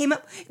sun came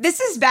up, this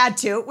is bad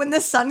too. When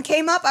the sun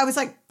came up, I was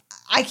like,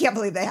 I can't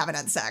believe they haven't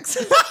had sex.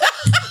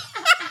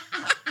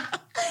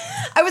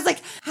 I was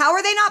like, how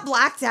are they not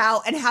blacked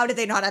out and how did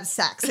they not have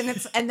sex?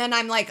 And then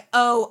I'm like,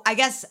 oh, I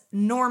guess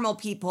normal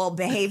people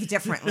behave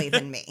differently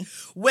than me.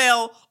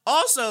 Well,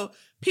 also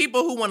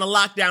people who want to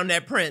lock down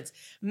that prince.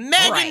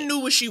 Meghan knew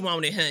what she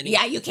wanted, honey.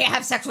 Yeah, you can't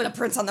have sex with a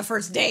prince on the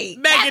first date.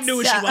 Meghan knew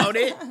what she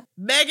wanted.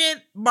 Meghan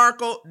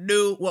Markle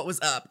knew what was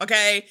up,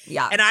 okay?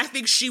 Yeah. And I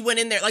think she went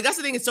in there. Like, that's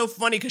the thing. It's so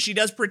funny because she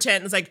does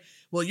pretend. It's like,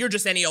 well, you're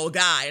just any old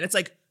guy. And it's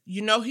like,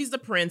 you know he's the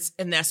prince,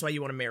 and that's why you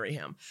want to marry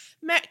him.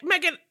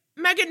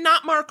 Meghan,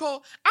 not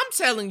Markle. I'm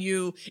telling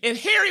you,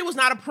 if Harry was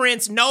not a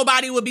prince,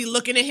 nobody would be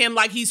looking at him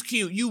like he's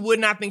cute. You would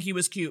not think he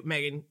was cute,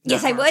 Meghan.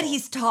 Yes, I would.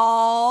 He's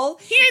tall.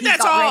 He ain't that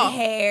got tall. Red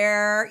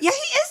hair. Yeah,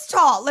 he is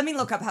tall. Let me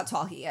look up how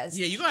tall he is.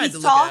 Yeah, you're going to have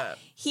to tall. look it up.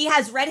 He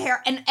has red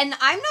hair. And I'm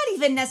not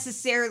even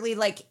necessarily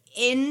like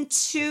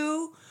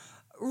into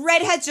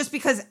redheads just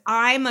because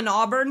I'm an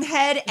Auburn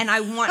head and I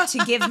want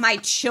to give my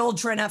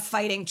children a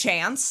fighting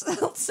chance.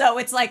 So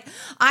it's like,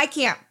 I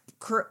can't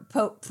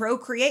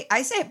procreate.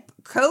 I say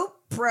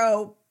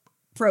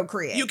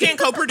procreate. You can't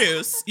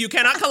co-produce. You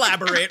cannot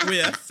collaborate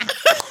with.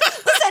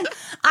 Listen,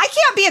 I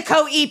can't be a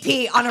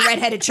co-EP on a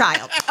redheaded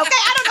child. Okay,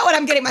 I don't know what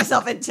I'm getting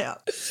myself into.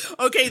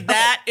 Okay,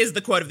 that is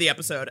the quote of the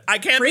episode. I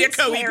can't Prince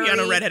be a co-EP Harry on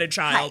a redheaded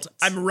child.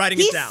 Height. I'm writing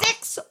He's it down.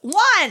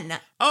 6'1".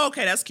 Oh,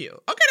 okay, that's cute.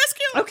 Okay, that's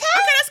cute. Okay.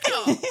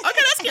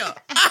 That's cute.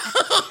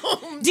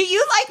 Do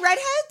you like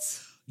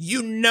redheads?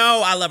 You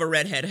know I love a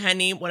redhead,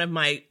 honey. One of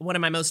my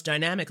most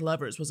dynamic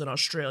lovers was an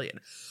Australian.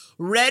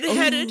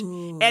 redheaded,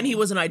 and he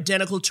was an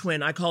identical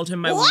twin. I called him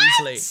my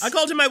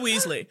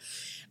Weasley.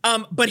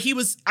 But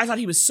I thought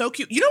he was so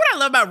cute. You know what I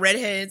love about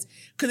redheads?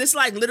 Because it's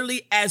like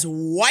literally as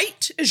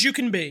white as you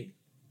can be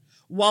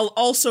while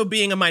also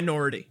being a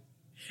minority.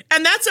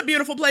 And that's a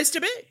beautiful place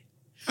to be.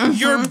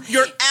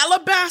 You're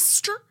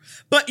alabaster,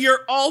 but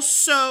you're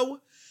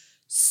also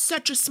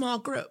such a small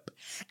group.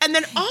 And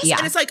then also,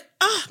 and it's like,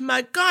 oh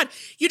my God,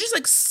 you just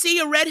like see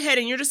a redhead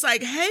and you're just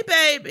like, hey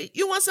baby,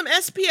 you want some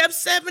SPF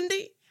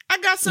 70? I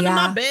got some in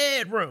my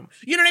bedroom.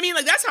 You know what I mean?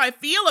 Like that's how I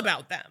feel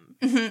about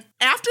them.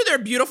 After their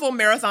beautiful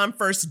marathon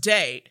first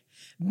date,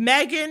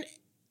 Meghan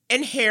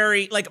and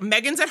Harry, like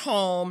Meghan's at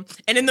home,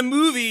 and in the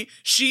movie,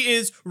 she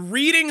is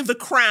reading The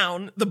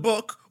Crown, the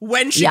book,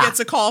 when she gets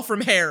a call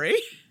from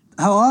Harry.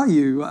 How are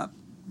you?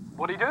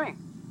 What are you doing?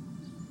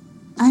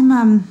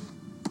 I'm,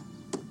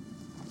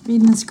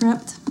 reading the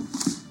script.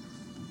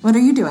 What are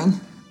you doing?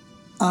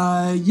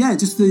 Yeah,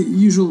 just the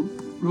usual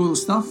royal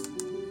stuff.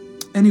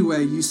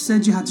 Anyway, you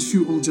said you had to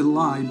shoot all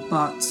July,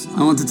 but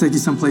I want to take you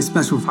someplace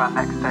special for our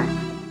next date.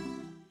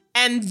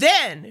 And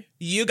then,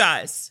 you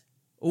guys,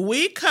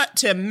 we cut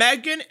to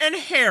Meghan and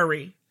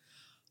Harry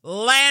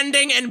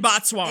landing in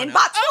Botswana. We're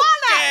back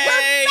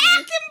in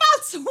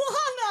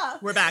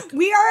Botswana. We're back.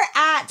 We are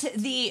at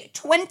the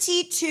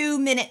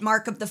 22-minute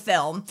mark of the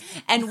film,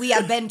 and we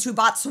have been to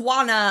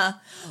Botswana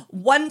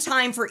one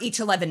time for each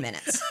 11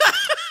 minutes.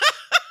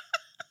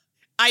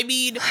 I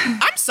mean,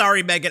 I'm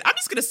sorry, Meghan. I'm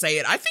just going to say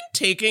it. I think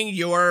taking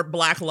your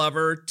black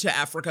lover to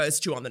Africa is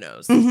too on the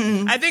nose.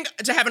 I think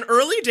to have an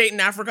early date in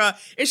Africa,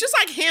 it's just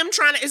like him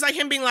it's like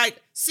him being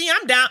like, see,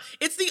 I'm down.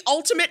 It's the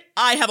ultimate,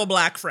 I have a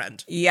black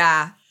friend.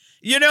 Yeah.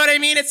 You know what I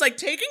mean? It's like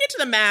taking it to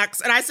the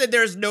max. And I said,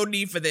 there's no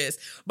need for this.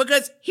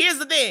 Because here's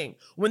the thing.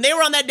 When they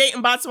were on that date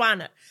in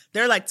Botswana,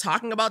 they're like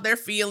talking about their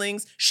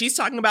feelings. She's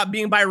talking about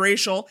being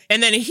biracial.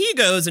 And then he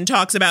goes and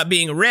talks about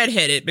being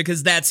redheaded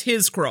because that's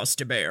his cross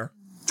to bear.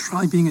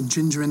 Try being a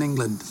ginger in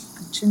England.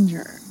 A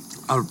ginger.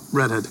 A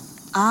redhead.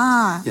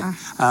 Ah. Yeah.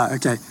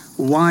 Okay.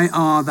 Why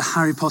are the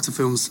Harry Potter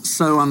films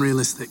so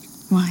unrealistic?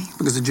 Why?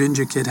 Because a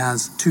ginger kid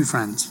has 2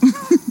 friends.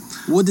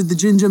 What did the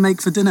ginger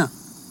make for dinner?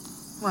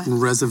 What?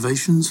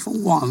 Reservations for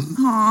one.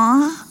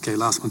 Aww. Okay,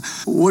 last one.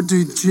 What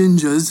do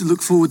gingers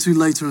look forward to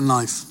later in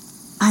life?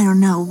 I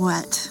don't know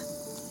what.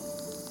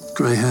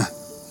 Grey hair,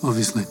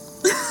 obviously.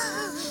 Yeah,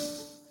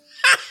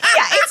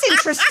 it's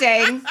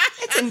interesting.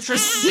 It's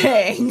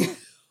interesting.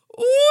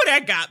 Ooh,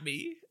 that got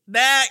me.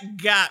 I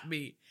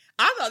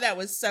thought that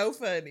was so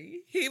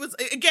funny. He was,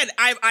 again,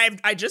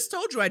 I just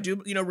told you I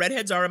do,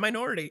 redheads are a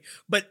minority,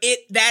 but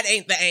that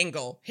ain't the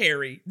angle,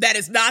 Harry. That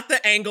is not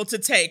the angle to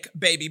take,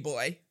 baby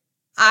boy.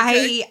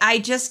 Okay? I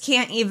just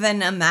can't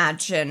even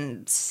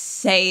imagine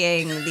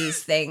saying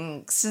these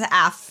things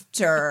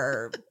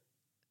after,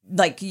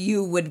 like,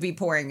 you would be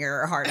pouring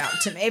your heart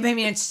out to me. I mean,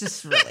 it's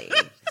just really...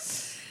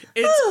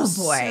 It's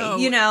boy, so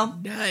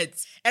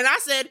nuts. And I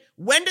said,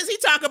 when does he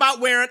talk about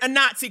wearing a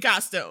Nazi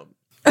costume?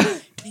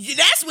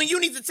 That's when you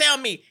need to tell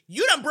me,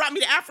 you done brought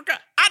me to Africa.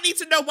 I need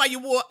to know why you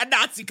wore a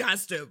Nazi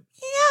costume.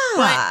 Yeah.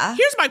 But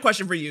here's my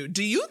question for you.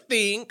 Do you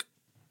think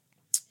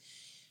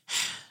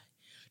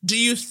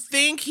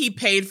he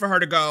paid for her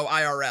to go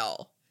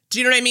IRL? Do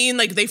you know what I mean?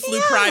 Like, they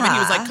flew private. He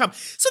was like, come.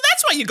 So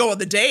that's why you go on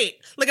the date.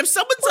 Like, if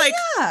someone's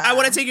I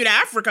want to take you to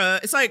Africa,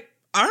 it's like,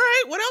 all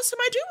right, what else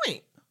am I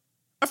doing?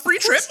 A free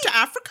trip to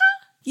Africa?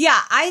 Yeah,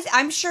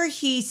 I'm sure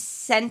he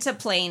sent a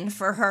plane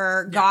for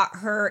her, got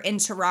her in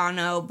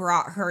Toronto,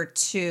 brought her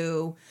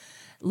to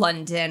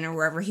London or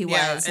wherever he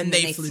was, and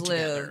then they flew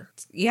together.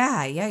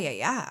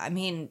 Yeah. I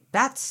mean,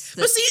 that's...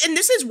 But see, and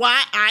this is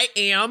why I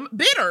am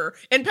bitter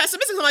and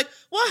pessimistic. I'm like,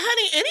 well,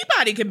 honey,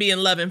 anybody can be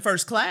in love in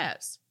first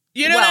class.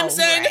 You know what I'm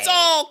saying? Right. It's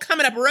all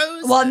coming up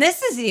rose. Well, and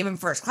this isn't even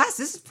first class.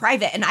 This is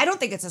private. And I don't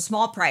think it's a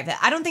small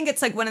private. I don't think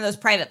it's like one of those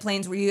private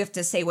planes where you have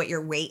to say what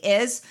your weight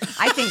is.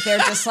 I think they're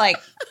just like,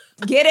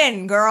 get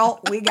in,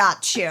 girl. We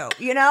got you,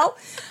 But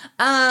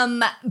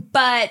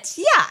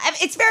yeah,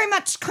 it's very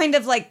much kind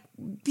of like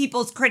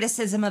people's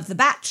criticism of The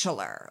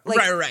Bachelor. Like,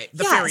 right.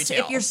 The fairy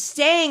tale. If you're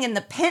staying in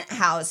the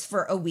penthouse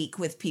for a week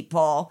with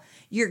people,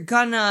 you're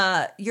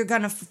gonna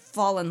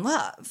fall in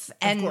love.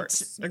 And, of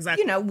course.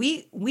 Exactly.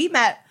 We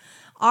met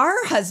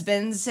our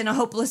husbands in a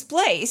hopeless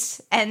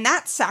place, and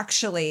that's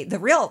actually the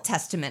real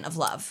testament of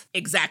love.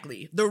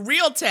 Exactly. The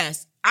real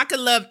test. I could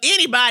love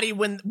anybody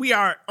when we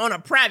are on a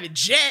private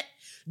jet.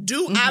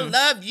 I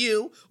love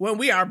you when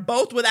we are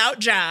both without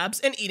jobs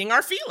and eating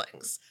our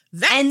feelings?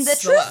 That's and the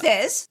truth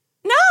is,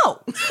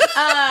 no.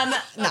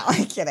 No,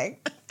 I'm kidding.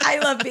 I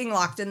love being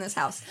locked in this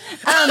house.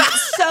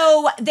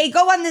 So they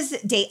go on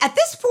this date. At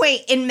this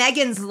point in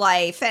Meghan's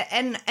life,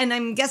 and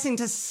I'm guessing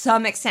to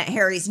some extent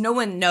Harry's, no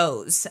one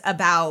knows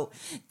about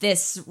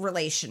this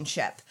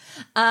relationship.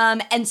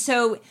 And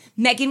so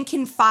Meghan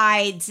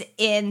confides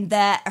in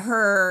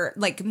her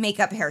like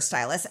makeup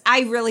hairstylist.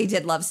 I really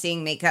did love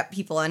seeing makeup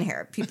people and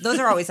hair people. Those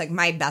are always like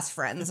my best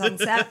friends on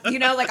set.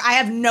 Like I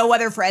have no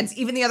other friends.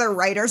 Even the other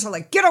writers are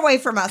like, get away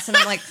from us. And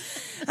I'm like,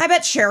 I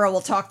bet Cheryl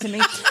will talk to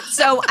me.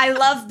 So I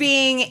love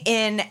being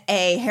in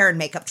a hair and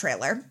makeup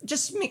trailer.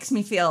 Just makes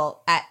me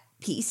feel at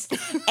peace.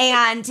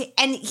 And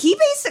he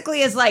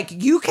basically is like,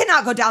 you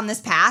cannot go down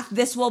this path.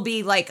 This will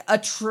be like a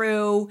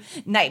true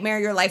nightmare.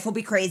 Your life will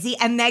be crazy.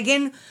 And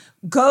Meghan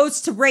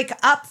goes to break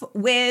up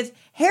with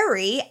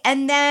Harry.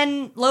 And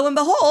then lo and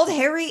behold,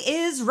 Harry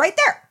is right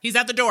there. He's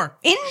at the door.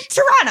 In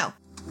Toronto.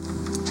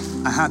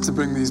 I had to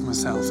bring these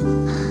myself.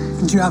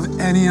 Do you have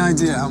any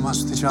idea how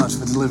much they charge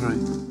for delivery?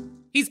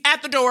 He's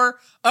at the door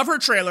of her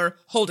trailer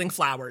holding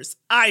flowers.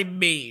 I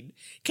mean,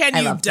 can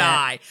you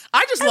die?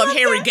 I just love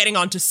Harry getting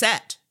onto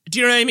set. Do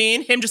you know what I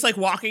mean? Him just like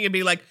walking and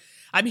be like,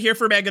 I'm here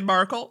for Meghan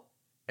Markle.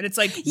 And it's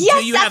like,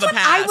 yes, do you have a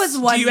pass? I was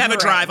wondering. Do you have a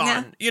drive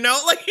on? You know,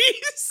 like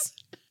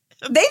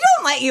they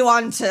don't let you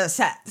onto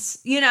sets,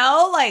 you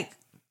know? Like,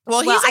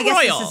 well, he's a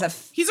royal.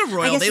 He's a I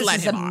royal. guess They this let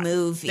is him a on.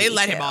 movie, They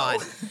let him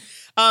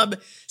on.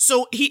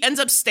 So he ends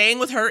up staying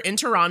with her in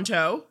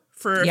Toronto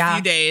for a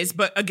few days.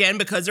 But again,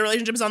 because the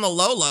relationship is on the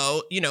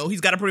low, you know,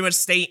 he's got to pretty much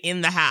stay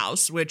in the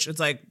house, which it's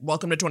like,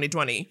 welcome to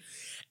 2020.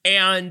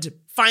 And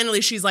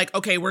finally she's like,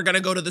 okay, we're going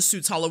to go to the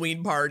Suits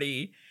Halloween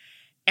party.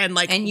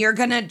 And you're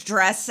going to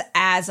dress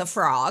as a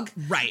frog.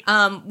 Right.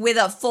 With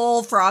a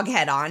full frog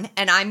head on.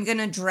 And I'm going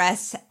to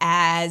dress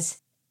as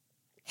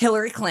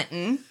Hillary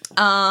Clinton.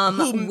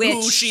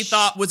 Who she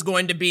thought was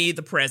going to be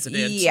the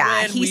president.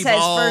 Yeah, he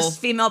says first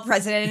female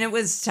president, and it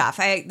was tough.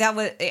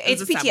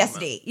 It's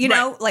PTSD, you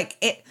know, like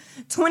it.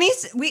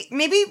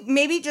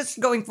 Maybe just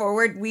going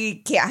forward, we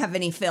can't have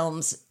any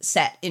films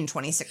set in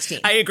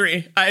 2016. I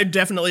agree. I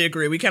definitely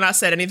agree. We cannot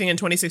set anything in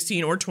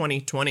 2016 or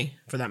 2020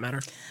 for that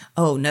matter.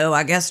 Oh no,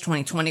 I guess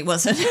 2020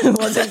 wasn't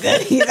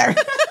good either.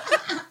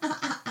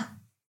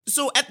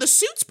 So at the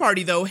Suits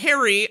party, though,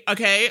 Harry,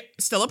 okay,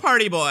 still a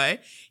party boy,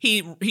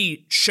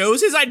 he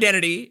shows his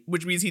identity,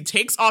 which means he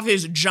takes off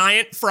his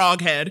giant frog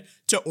head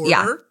to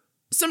order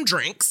some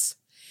drinks.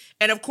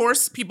 And of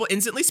course, people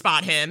instantly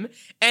spot him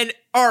and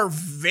are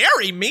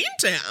very mean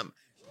to him.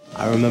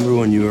 I remember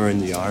when you were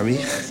in the army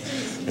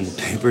and the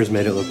papers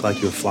made it look like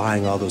you were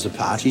flying all those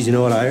Apaches. You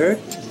know what I heard?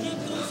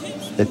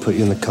 They put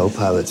you in the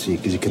co-pilot seat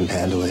because you couldn't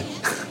handle it.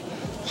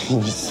 You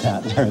just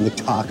sat there in the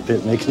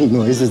cockpit making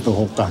noises the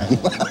whole time.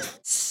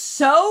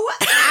 So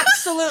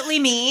absolutely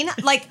mean,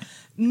 like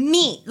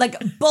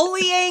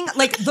bullying,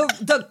 like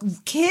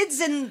the kids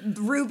in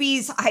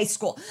Ruby's high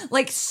school,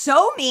 like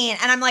so mean.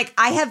 And I'm like,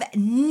 I have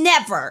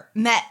never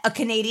met a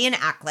Canadian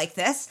act like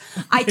this.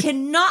 I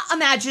cannot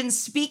imagine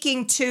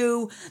speaking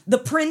to the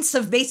prince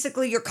of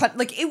basically your country.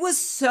 Like it was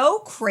so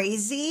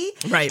crazy.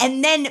 Right.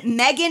 And then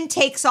Meghan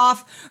takes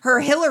off her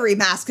Hillary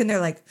mask and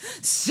they're like,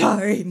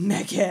 sorry,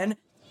 Meghan.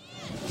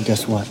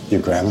 Guess what?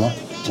 Your grandma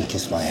can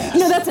kiss my ass.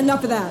 No, that's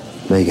enough of that.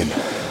 Meghan,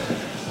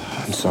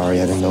 I'm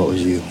sorry. I didn't know it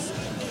was you.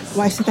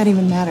 Why should that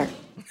even matter?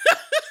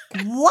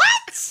 What?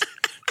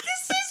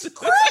 This is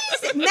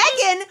crazy.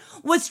 Meghan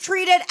was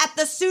treated at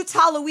the Suits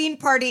Halloween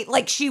party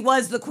like she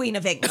was the Queen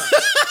of England.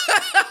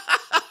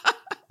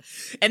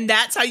 And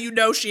that's how you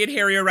know she and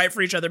Harry are right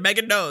for each other.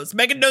 Meghan knows.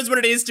 Meghan knows what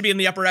it is to be in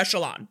the upper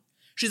echelon.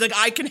 She's like,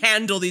 I can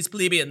handle these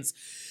plebeians.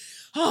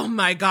 Oh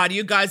my God,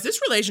 you guys, this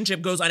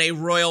relationship goes on a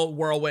royal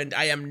whirlwind.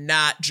 I am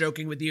not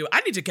joking with you. I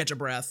need to catch a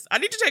breath. I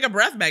need to take a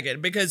breath,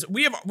 Meghan, because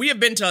we have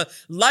been to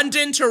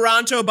London,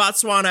 Toronto,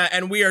 Botswana,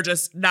 and we are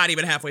just not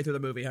even halfway through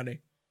the movie, honey.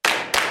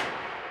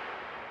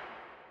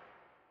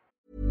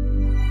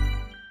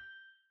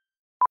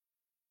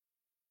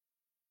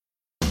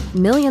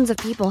 Millions of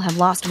people have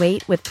lost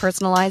weight with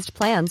personalized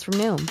plans from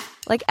Noom.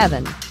 Like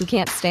Evan, who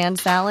can't stand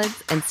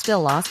salads and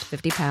still lost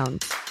 50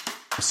 pounds.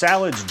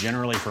 Salads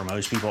generally for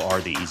most people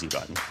are the easy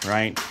button,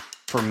 right?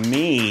 For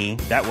me,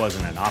 that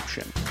wasn't an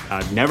option.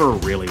 I never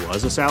really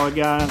was a salad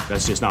guy.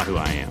 That's just not who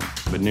I am.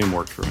 But Noom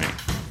worked for me.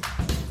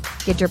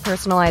 Get your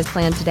personalized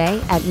plan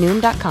today at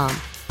Noom.com.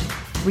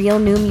 Real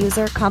Noom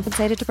user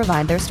compensated to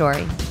provide their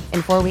story.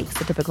 In 4 weeks,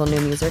 the typical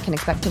Noom user can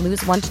expect to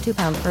lose 1 to 2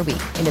 pounds per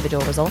week.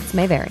 Individual results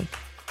may vary.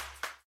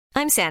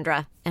 I'm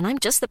Sandra, and I'm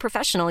just the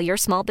professional your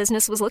small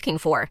business was looking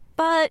for.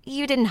 But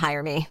you didn't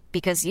hire me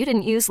because you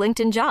didn't use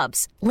LinkedIn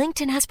Jobs.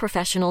 LinkedIn has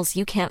professionals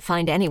you can't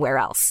find anywhere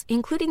else,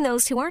 including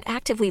those who aren't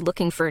actively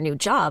looking for a new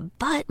job,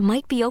 but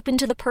might be open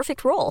to the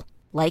perfect role,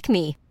 like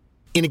me.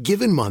 In a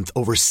given month,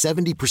 over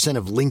 70%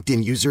 of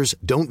LinkedIn users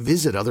don't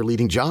visit other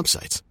leading job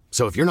sites.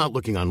 So if you're not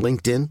looking on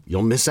LinkedIn,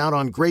 you'll miss out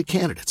on great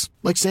candidates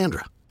like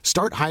Sandra.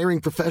 Start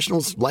hiring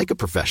professionals like a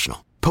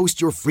professional. Post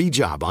your free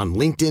job on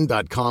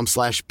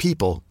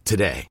linkedin.com/people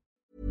today.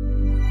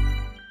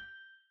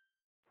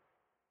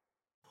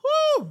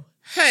 Woo,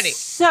 honey.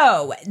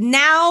 So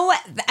now,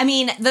 I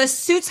mean, the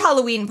Suits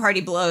Halloween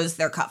party blows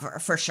their cover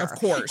for sure. Of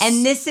course.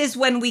 And this is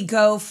when we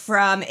go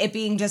from it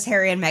being just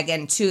Harry and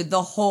Meghan to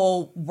the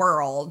whole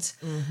world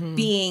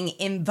being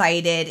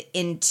invited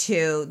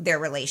into their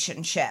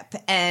relationship.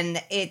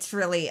 And it's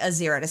really a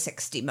 0 to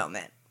 60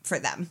 moment for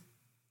them.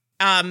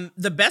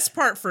 The best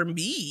part for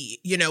me,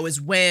 is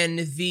when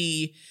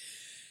I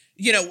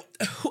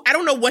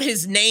don't know what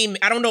his name,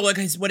 I don't know what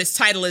his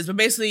title is, but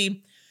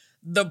basically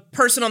the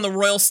person on the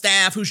royal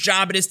staff whose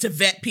job it is to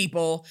vet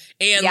people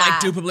and like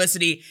do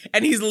publicity.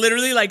 And he's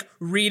literally like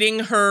reading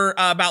her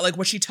about like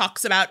what she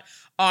talks about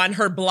on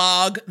her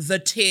blog, The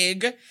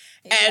Tig.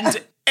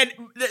 And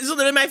this is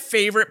literally my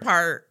favorite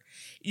part.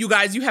 You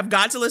guys, you have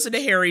got to listen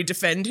to Harry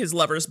defend his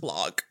lover's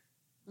blog.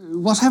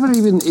 Whatever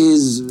even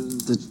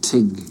is The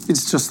Tig?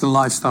 It's just a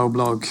lifestyle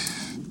blog.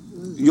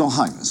 Your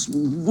Highness,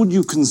 would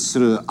you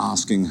consider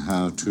asking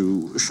her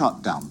to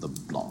shut down the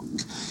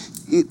blog?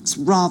 It's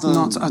rather...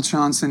 Not a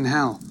chance in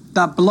hell.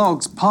 That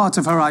blog's part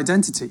of her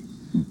identity.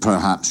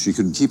 Perhaps she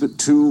could keep it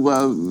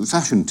to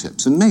fashion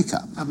tips and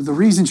makeup. But the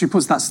reason she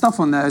puts that stuff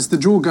on there is to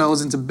draw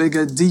girls into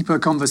bigger, deeper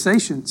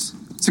conversations.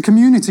 It's a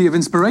community of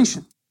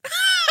inspiration.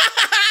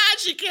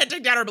 She can't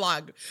take down her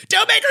blog.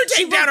 Don't make her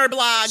take down her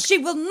blog. She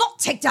will not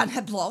take down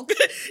her blog.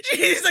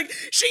 She's like,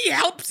 she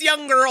helps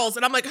young girls.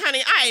 And I'm like,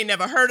 honey, I ain't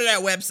never heard of that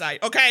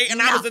website, okay?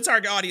 And I was the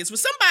target audience. For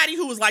somebody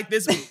who was like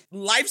this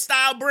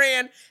lifestyle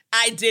brand,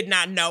 I did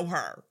not know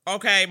her,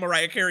 okay?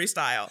 Mariah Carey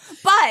style.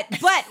 But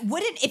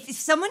if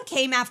someone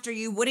came after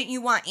you, wouldn't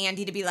you want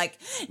Andy to be like,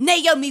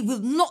 Naomi will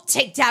not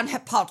take down her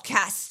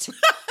podcast?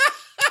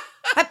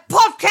 Her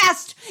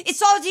podcast,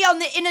 it's already on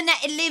the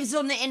internet, it lives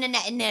on the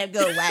internet, and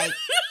it'll go away.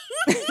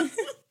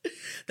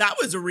 That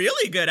was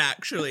really good,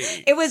 actually.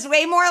 It was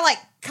way more like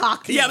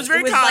Cockney. Yeah, it was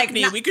very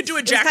Cockney. We could do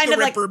a Jack the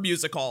Ripper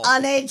musical.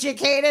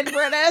 Uneducated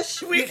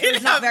British. It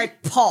was not very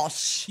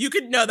posh. You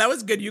could, no, that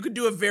was good. You could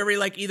do a very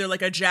like either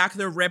like a Jack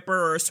the Ripper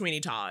or a Sweeney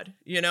Todd.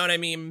 You know what I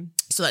mean?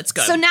 So that's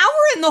good. So now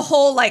we're in the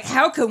whole like,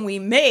 how can we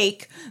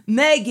make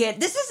Meghan?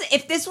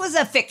 If this was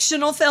a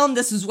fictional film,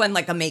 this is when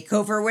like a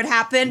makeover would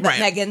happen. But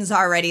Meghan's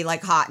already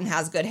like hot and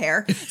has good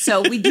hair.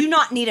 So we do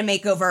not need a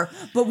makeover,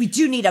 but we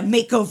do need a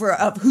makeover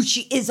of who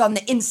she is on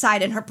the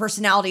inside and her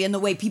personality and the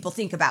way people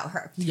think about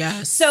her.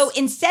 Yes. So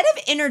instead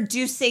of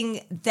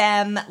introducing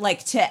them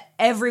like to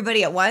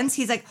everybody at once,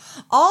 he's like,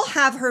 I'll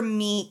have her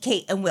meet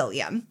Kate and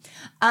William,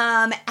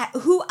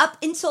 who up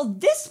until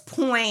this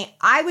point,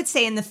 I would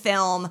say in the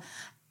film,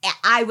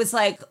 I was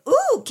like,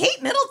 ooh,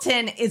 Kate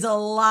Middleton is a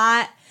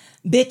lot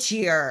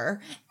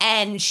bitchier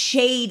and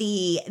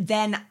shady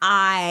than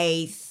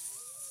I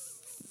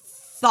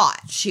thought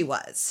she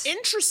was.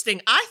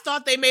 Interesting. I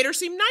thought they made her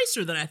seem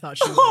nicer than I thought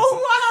she was.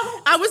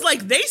 Oh, wow. I was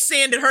like, they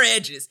sanded her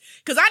edges.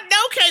 Because I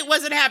know Kate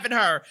wasn't having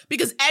her.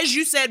 Because as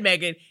you said,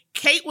 Megan,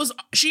 Kate was,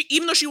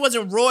 even though she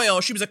wasn't royal,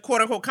 she was a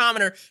quote-unquote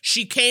commoner,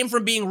 she came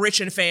from being rich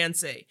and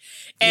fancy.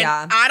 And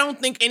I don't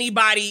think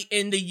anybody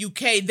in the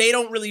UK, they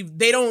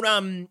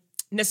don't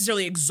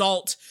necessarily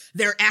exalt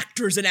their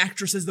actors and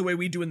actresses the way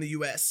we do in the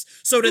US.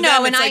 So to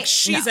them, it's like,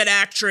 she's an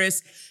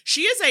actress.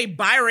 She is a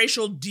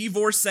biracial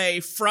divorcee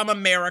from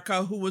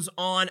America who was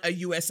on a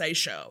USA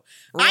show.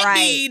 Right. I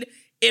mean,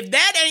 if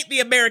that ain't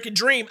the American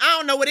dream, I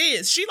don't know what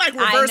is. She like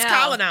reverse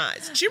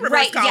colonized. She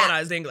reverse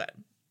colonized England.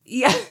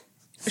 Yeah.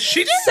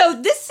 She did.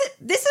 So this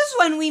is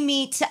when we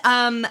meet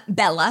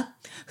Bella,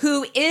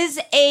 who is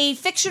a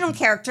fictional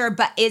character,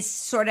 but is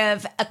sort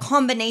of a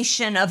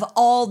combination of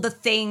all the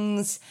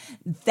things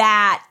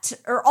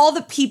or all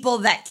the people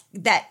that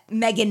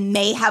Meghan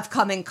may have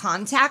come in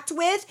contact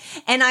with.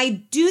 And I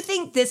do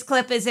think this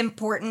clip is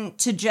important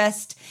to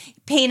just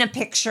paint a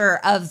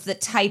picture of the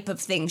type of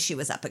thing she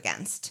was up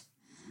against.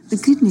 The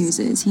good news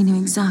is he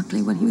knew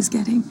exactly what he was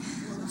getting.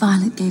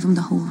 Violet gave him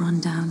the whole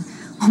rundown,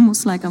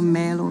 almost like a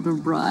mail-order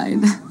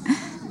bride.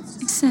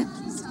 Except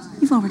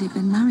you've already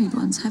been married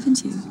once,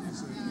 haven't you?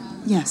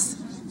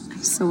 Yes. I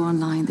saw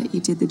online that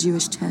you did the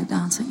Jewish chair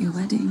dance at your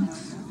wedding.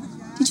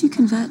 Did you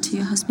convert to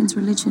your husband's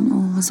religion,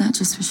 or was that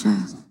just for show?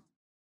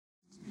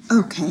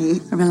 Okay.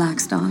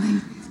 Relax,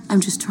 darling.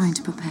 I'm just trying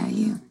to prepare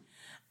you.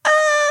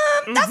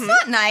 That's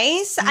not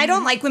nice. I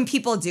don't like when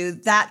people do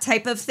that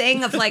type of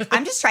thing of like,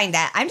 I'm just trying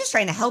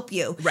to help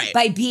you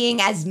by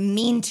being as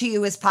mean to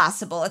you as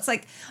possible. It's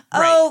like,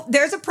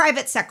 there's a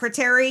private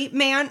secretary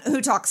man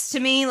who talks to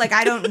me. Like,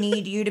 I don't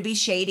need you to be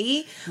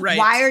shady. Right.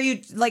 Why are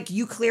you, like,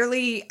 you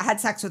clearly had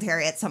sex with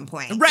Harry at some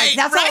point. Right. Like,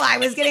 that's all I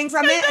was getting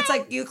from it. It's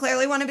like, you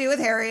clearly want to be with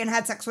Harry and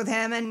had sex with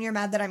him, and you're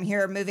mad that I'm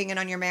here moving in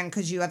on your man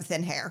because you have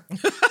thin hair.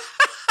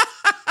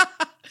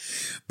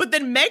 But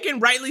then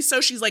Meghan, rightly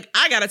so, she's like,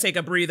 I gotta take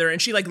a breather.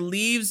 And she like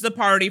leaves the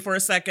party for a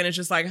second. It's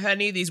just like,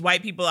 honey, these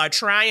white people are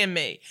trying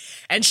me.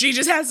 And she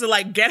just has to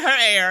like get her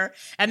air.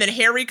 And then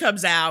Harry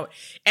comes out.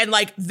 And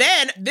like,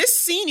 then this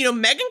scene,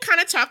 Meghan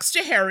kind of talks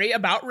to Harry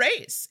about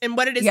race and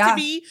what it is to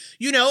be,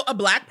 a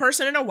black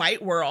person in a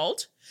white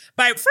world.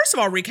 By first of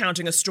all,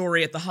 recounting a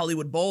story at the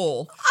Hollywood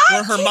Bowl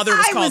where her mother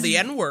was called the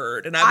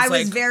N-word. And I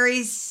was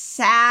very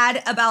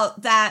sad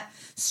about that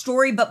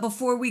story, but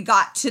before we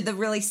got to the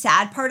really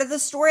sad part of the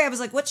story, I was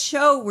like, what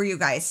show were you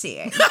guys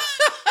seeing?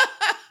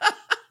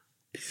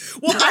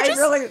 Well, I just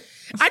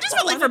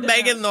felt like for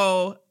Meghan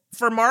though,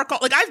 for Markle,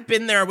 like I've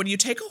been there when you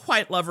take a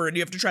white lover and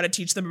you have to try to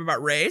teach them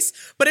about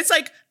race, but it's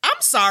like, I'm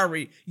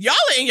sorry, y'all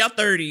are in your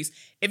 30s.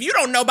 If you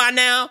don't know by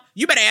now,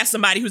 you better ask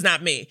somebody who's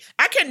not me.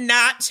 I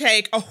cannot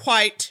take a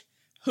white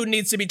who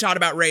needs to be taught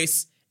about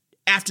race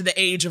after the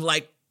age of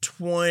like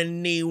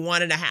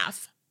 21 and a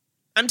half.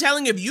 I'm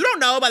telling you, if you don't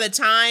know by the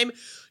time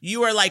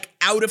you are like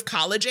out of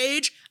college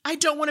age, I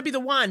don't want to be the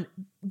one.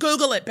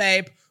 Google it,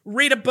 babe.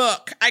 Read a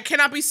book. I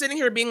cannot be sitting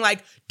here being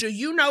like, do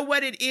you know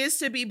what it is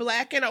to be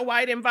Black in a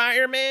white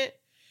environment?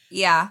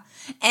 Yeah.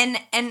 And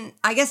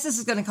I guess this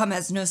is going to come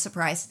as no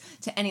surprise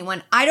to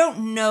anyone. I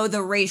don't know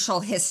the racial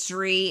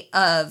history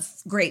of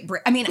Great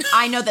Britain. I mean,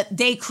 I know that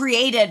they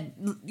created,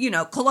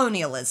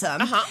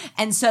 colonialism.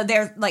 And so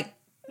they're like,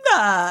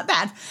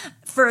 bad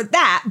for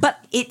that.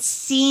 But it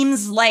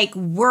seems like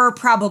we're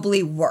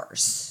probably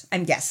worse,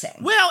 I'm guessing.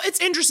 Well,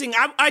 it's interesting.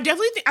 I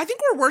definitely think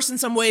we're worse in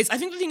some ways. I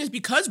think the thing is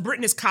because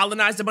Britain has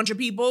colonized a bunch of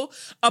people,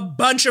 a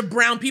bunch of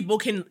brown people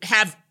can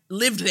have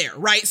lived there,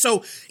 right?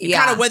 So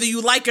kind of whether you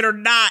like it or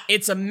not,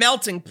 it's a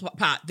melting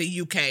pot,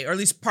 the UK, or at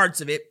least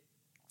parts of it.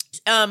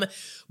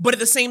 But at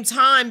the same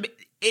time,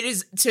 it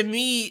is, to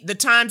me, the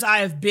times I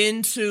have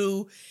been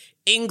to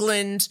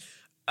England,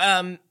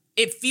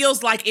 it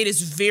feels like it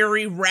is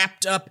very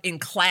wrapped up in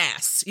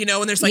class, and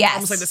there's like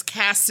almost like this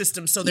caste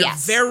system. So they're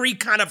very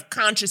kind of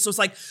conscious. So it's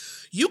like,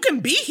 you can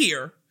be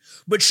here,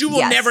 but you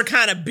will never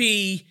kind of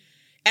be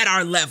at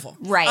our level.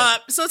 Right.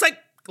 So it's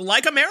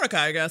like America,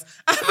 I guess.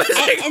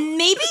 And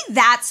maybe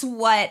that's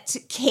what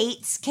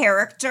Kate's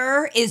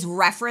character is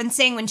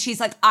referencing when she's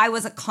like, I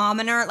was a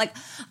commoner. Like,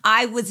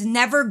 I was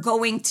never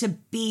going to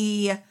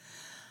be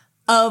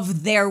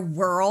of their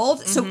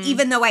world. So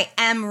even though I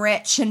am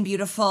rich and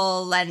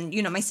beautiful and,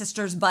 my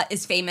sister's butt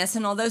is famous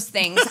and all those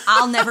things,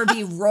 I'll never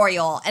be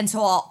royal. And so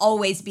I'll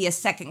always be a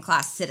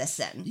second-class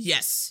citizen.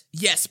 Yes.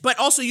 But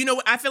also,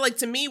 I feel like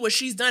to me what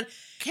she's done,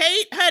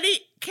 Kate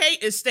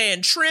is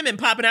staying trim and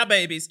popping out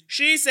babies.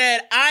 She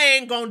said, I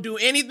ain't gonna do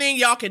anything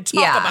y'all can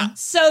talk about.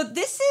 So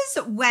this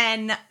is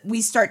when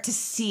we start to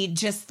see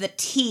just the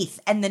teeth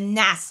and the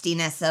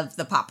nastiness of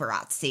the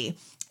paparazzi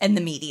and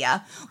the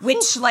media,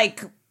 which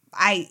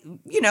I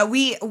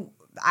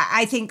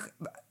think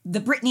the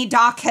Britney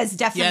doc has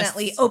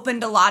definitely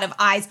opened a lot of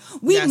eyes.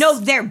 We know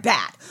they're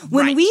bad.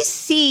 When we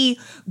see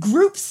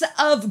groups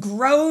of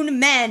grown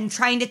men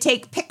trying to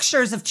take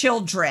pictures of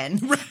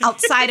children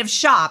outside of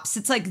shops,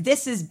 it's like,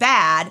 this is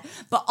bad.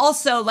 But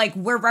also,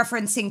 we're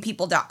referencing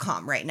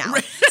people.com right now.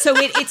 So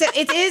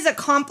it is a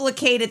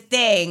complicated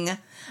thing.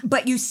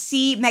 But you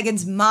see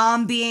Meghan's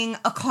mom being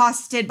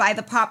accosted by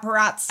the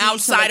paparazzi.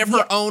 Outside of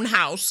her own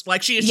house.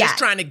 Like, she is just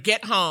trying to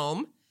get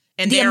home.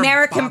 And the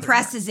American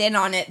press is in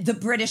on it. The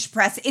British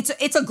press.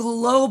 It's a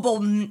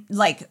global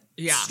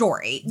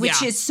story,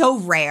 which is so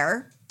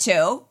rare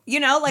too.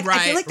 I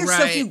feel like there's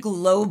so few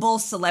global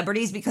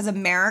celebrities because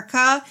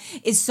America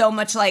is so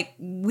much like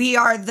we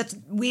are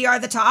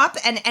the top,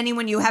 and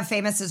anyone you have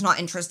famous is not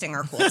interesting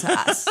or cool to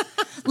us.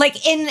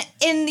 Like in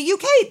the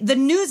UK, the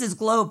news is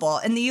global.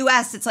 In the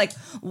US, it's like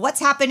what's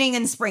happening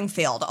in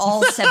Springfield,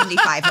 all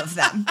 75 of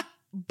them.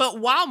 But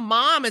while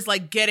mom is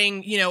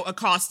getting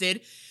accosted,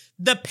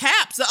 the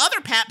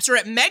other paps are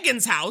at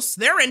Meghan's house.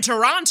 They're in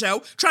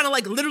Toronto trying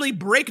to literally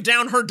break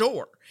down her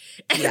door.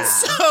 And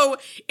so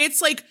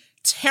it's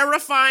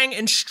terrifying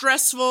and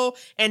stressful.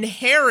 And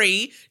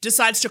Harry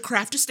decides to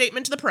craft a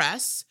statement to the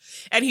press.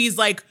 And he's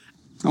like,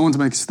 I want to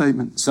make a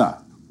statement. Sir,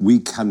 we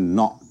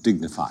cannot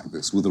dignify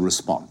this with a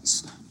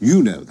response.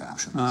 You know the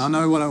actions. I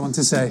know what I want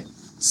to say.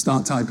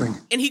 Start typing.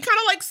 And he kind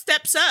of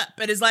steps up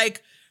and is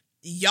like,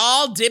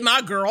 y'all did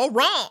my girl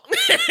wrong.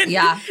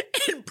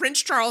 And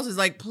Prince Charles is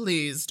like,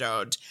 please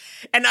don't.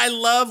 And I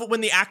love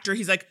when the actor,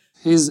 he's like,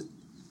 his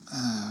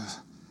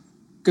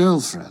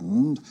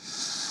girlfriend,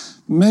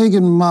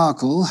 Meghan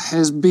Markle,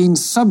 has been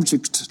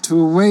subject to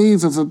a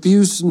wave of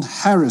abuse and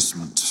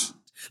harassment.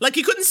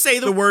 He couldn't say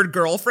the word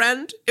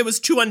girlfriend. It was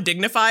too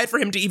undignified for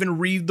him to even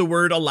read the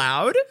word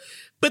aloud.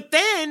 But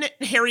then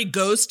Harry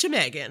goes to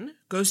Meghan,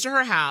 goes to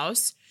her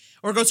house,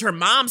 or goes to her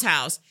mom's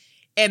house.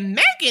 And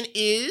Meghan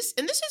is,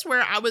 and this is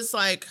where I was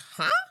like,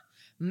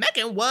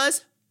 Meghan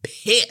was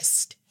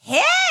pissed.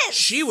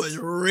 She was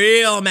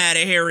real mad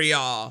at Harry,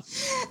 y'all.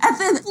 At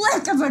the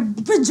flick of a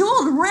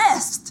bejeweled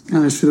wrist.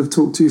 I should have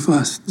talked to you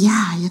first.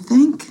 Yeah, you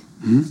think?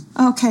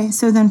 Okay,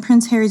 so then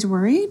Prince Harry's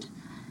worried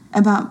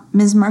about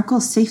Ms.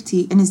 Markle's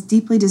safety and is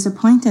deeply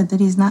disappointed that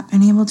he's not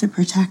been able to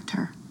protect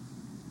her.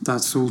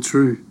 That's all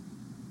true.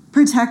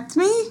 Protect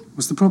me?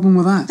 What's the problem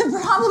with that? The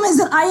problem is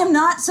that I am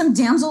not some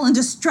damsel in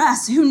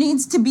distress who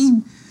needs to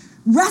be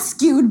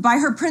rescued by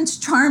her Prince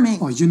Charming.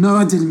 Oh,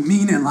 I didn't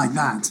mean it like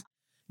that.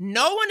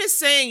 No one is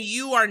saying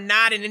you are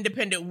not an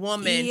independent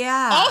woman.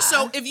 Yeah.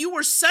 Also, if you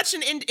were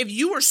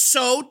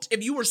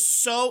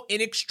so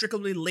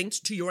inextricably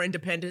linked to your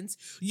independence,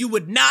 you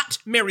would not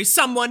marry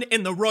someone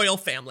in the royal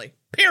family.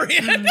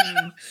 Period.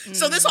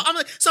 So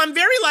I'm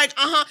very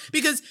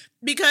because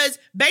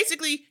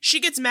basically she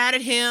gets mad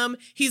at him.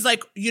 He's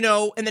like,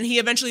 and then he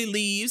eventually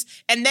leaves.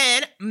 And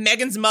then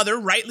Meghan's mother,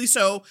 rightly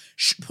so,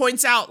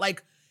 points out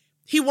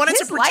he wanted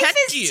to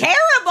protect you. His life is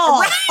terrible.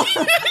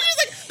 Right?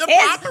 The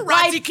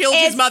paparazzi killed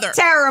his mother.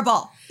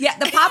 Terrible. Yeah,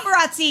 the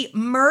paparazzi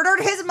murdered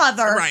his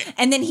mother,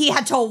 and then he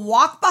had to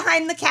walk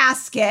behind the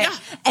casket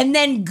and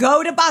then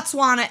go to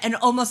Botswana and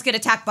almost get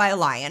attacked by a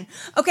lion.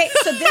 Okay,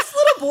 so this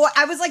little boy,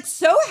 I was like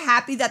so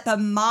happy that the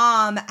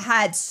mom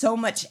had so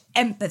much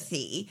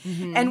empathy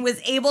and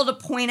was able to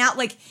point out,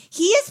 like,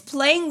 he is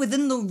playing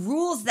within the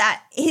rules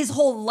that his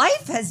whole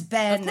life has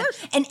been,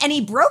 and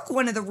he broke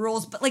one of the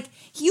rules, but like,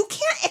 you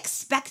can't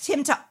expect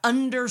him to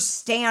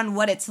understand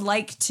what it's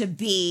like to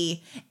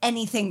be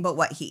anything but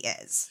what he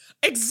is.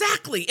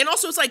 Exactly. And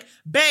also it's like,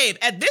 babe,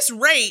 at this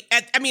rate,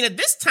 at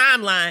this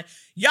timeline,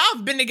 y'all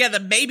have been together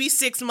maybe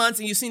 6 months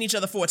and you've seen each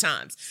other 4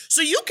 times.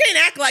 So you can't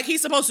act like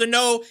he's supposed to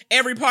know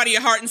every part of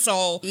your heart and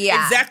soul,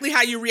 exactly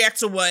how you react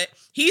to what.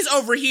 He's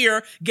over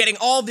here getting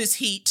all this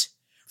heat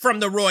from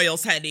the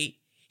royals, honey.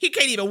 He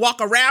can't even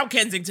walk around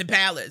Kensington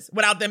Palace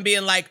without them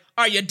being like,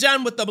 are you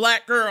done with the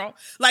black girl?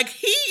 Like,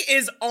 he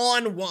is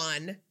on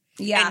one.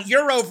 Yeah. And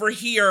you're over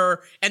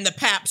here and the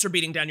paps are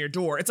beating down your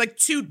door. It's like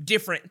 2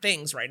 different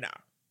things right now.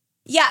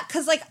 Yeah,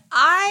 because, like,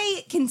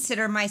 I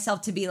consider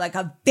myself to be, like,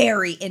 a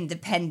very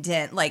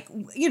independent, like,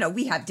 you know,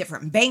 we have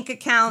different bank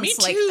accounts.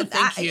 Me too, like,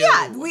 thank you.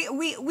 Yeah,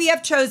 we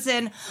have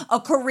chosen a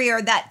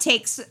career that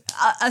takes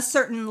a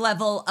certain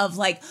level of,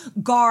 like,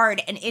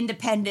 guard and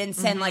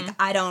independence and, like,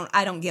 I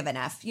don't give an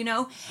F, you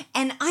know?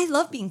 And I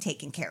love being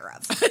taken care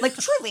of, like,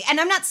 truly. And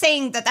I'm not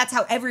saying that that's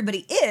how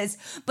everybody is,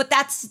 but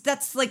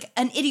that's like,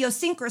 an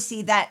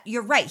idiosyncrasy that,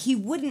 you're right, he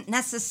wouldn't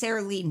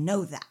necessarily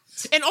know that.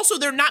 And also,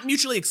 they're not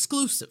mutually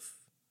exclusive.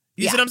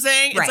 You see what I'm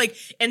saying? It's like,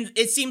 and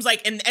it seems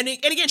like, and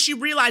again, she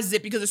realizes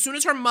it because as soon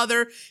as her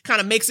mother kind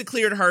of makes it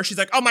clear to her, she's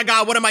like, oh my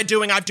God, what am I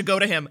doing? I have to go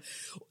to him.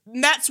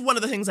 And that's one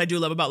of the things I do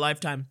love about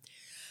Lifetime.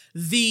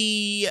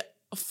 The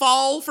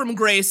fall from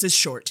grace is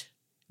short.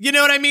 You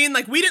know what I mean?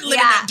 Like, we didn't live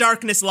in that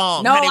darkness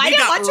long. No, honey. I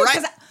didn't want to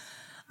because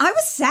I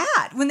was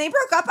sad. When they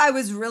broke up, I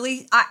was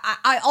really,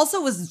 I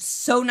also was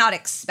so not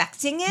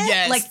expecting it.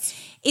 Yes. Like,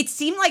 it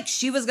seemed like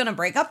she was going to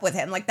break up with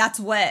him. Like, that's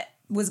what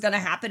was going to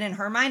happen in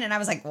her mind. And I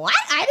was like, what?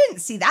 I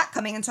didn't see that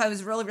coming. And so I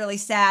was really, really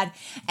sad.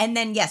 And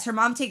then, yes, her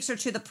mom takes her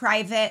to the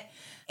private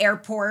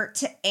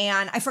airport.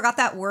 And I forgot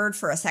that word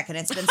for a second.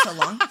 It's been so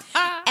long.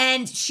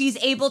 And she's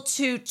able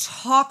to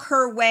talk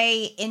her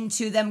way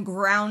into them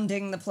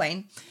grounding the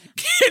plane.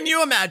 Can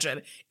you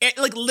imagine? It,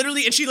 like,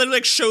 literally, and she literally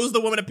like shows the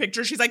woman a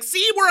picture. She's like,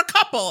 see, we're a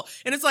couple.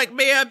 And it's like,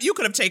 ma'am, you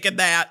could have taken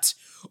that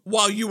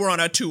while you were on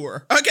a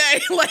tour, okay?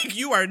 Like,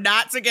 you are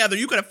not together.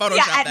 You could have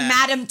photoshopped at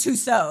that. Madame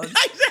Tussauds.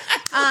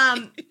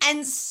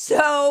 And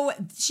so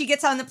she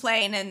gets on the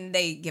plane and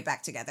they get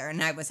back together,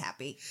 and I was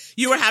happy.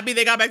 You were happy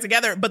they got back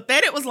together, but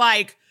then it was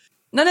like,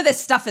 none of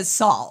this stuff is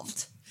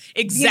solved.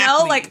 Exactly. You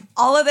know, like,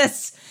 all of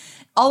this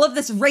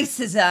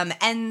racism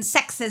and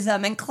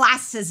sexism and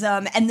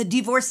classism and the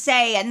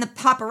divorcee and the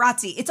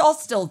paparazzi, it's all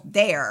still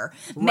there.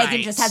 Right.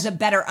 Meghan just has a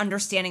better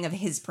understanding of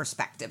his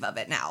perspective of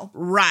it now.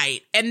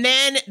 Right. And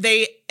then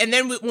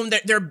when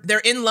they're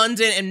in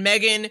London and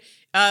Meghan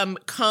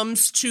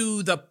comes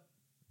to the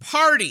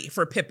party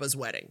for Pippa's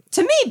wedding.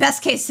 To me,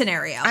 best case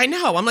scenario. I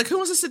know. I'm like, who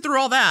wants to sit through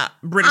all that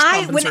British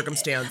pomp and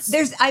circumstance?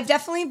 I've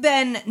definitely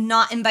been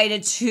not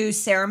invited to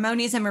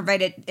ceremonies. I'm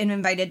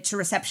invited to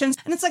receptions.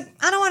 And it's like,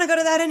 I don't want to go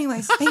to that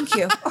anyways. Thank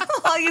you.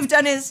 All you've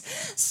done is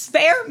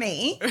spare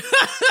me.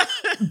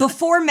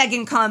 Before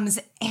Meghan comes,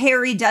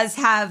 Harry does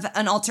have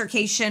an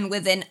altercation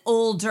with an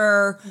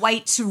older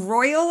white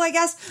royal, I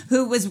guess,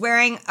 who was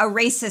wearing a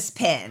racist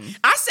pin.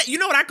 I said, you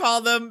know what I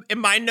call them in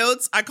my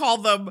notes? I call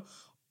them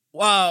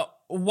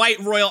white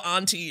royal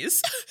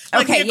aunties.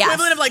 Like, okay, the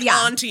equivalent of like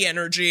auntie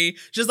energy.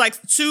 Just like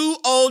 2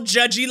 old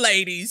judgy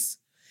ladies.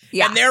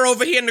 Yeah. And they're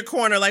over here in the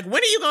corner like,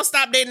 when are you going to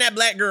stop dating that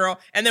black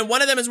girl? And then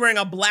one of them is wearing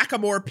a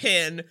Blackamoor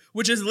pin,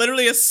 which is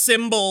literally a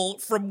symbol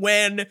from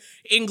when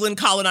England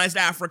colonized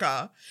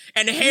Africa.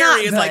 And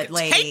Harry is like,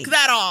 take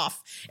that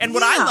off. And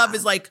what I love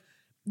is like,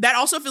 that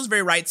also feels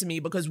very right to me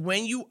because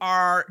when you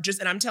are just,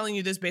 and I'm telling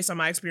you this based on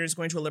my experience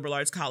going to a liberal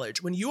arts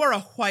college, when you are a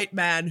white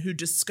man who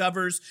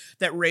discovers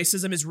that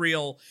racism is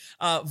real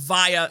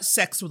via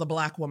sex with a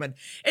black woman,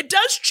 it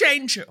does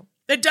change you.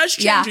 It does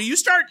change you. You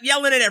start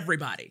yelling at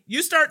everybody.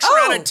 You start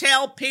trying to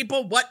tell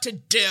people what to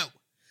do.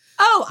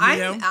 Oh,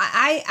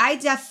 I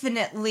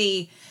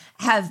definitely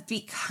have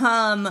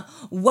become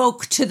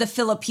woke to the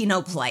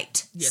Filipino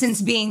plight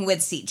since being with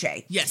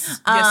CJ.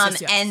 Yes.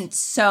 And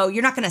so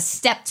you're not going to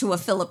step to a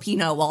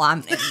Filipino while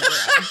I'm in the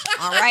room.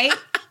 All right?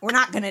 We're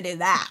not going to do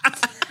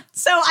that.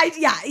 So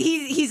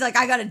he's like,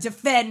 I got to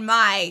defend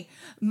my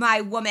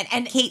woman.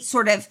 And Kate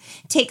sort of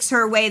takes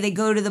her away. They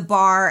go to the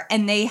bar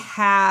and they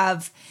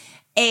have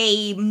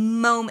a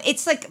moment.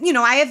 It's like, you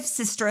know, I have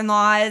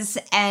sister-in-laws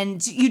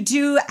and you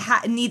do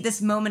need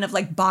this moment of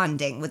like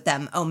bonding with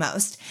them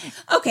almost.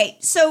 Okay,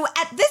 so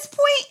at this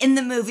point in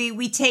the movie,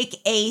 we take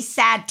a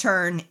sad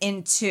turn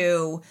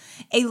into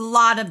a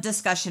lot of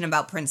discussion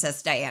about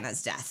Princess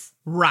Diana's death.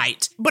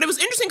 Right. But it was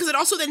interesting because it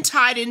also then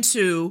tied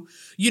into,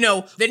 you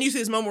know, then you see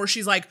this moment where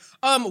she's like,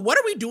 what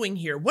are we doing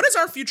here? What is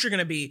our future going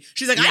to be?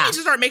 She's like, I need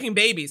to start making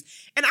babies.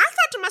 And I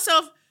thought to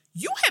myself,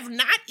 you have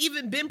not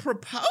even been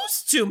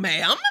proposed to,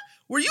 ma'am.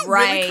 Were you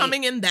really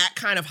coming in that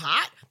kind of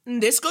hot?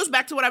 And this goes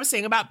back to what I was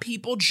saying about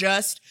people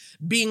just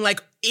being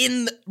like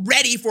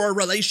ready for a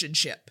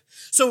relationship.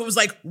 So it was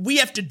like, we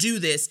have to do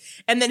this.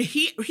 And then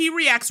he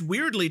reacts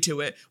weirdly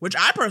to it, which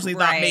I personally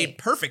thought made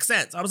perfect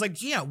sense. I was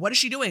like, yeah, what is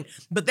she doing?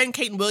 But then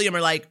Kate and William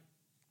are like,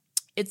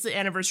 it's the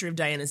anniversary of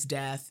Diana's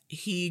death.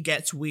 He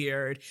gets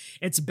weird.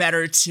 It's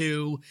better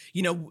to,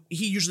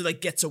 he usually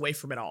like gets away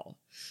from it all.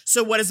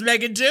 So what does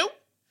Meghan do?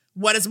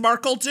 What does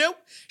Markle do?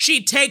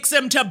 She takes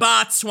him to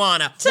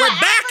Botswana.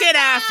 We're back in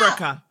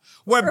Africa.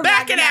 We're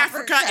back in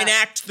Africa in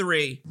Act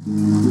 3.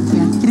 We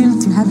are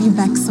thrilled to have you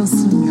back so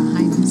soon, Your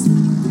Highness.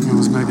 It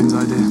was Meghan's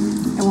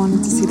idea. I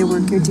wanted to see the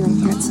work you're doing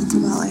here at City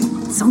Ballet.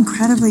 It's so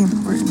incredibly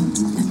important.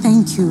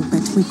 Thank you,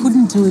 but we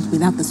couldn't do it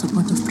without the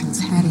support of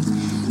Prince Harry.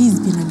 He's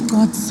been a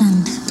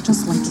godsend,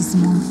 just like his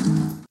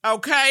mom.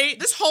 Okay,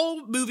 this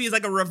whole movie is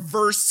like a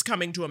reverse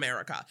Coming to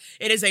America.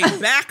 It is a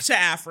back to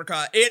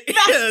Africa. It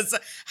is,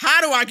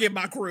 how do I get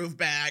my groove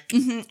back?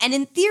 Mm-hmm. And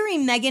in theory,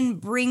 Meghan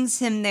brings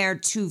him there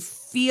to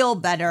feel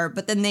better,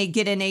 but then they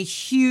get in a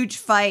huge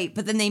fight,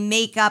 but then they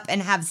make up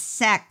and have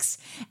sex,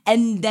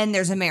 and then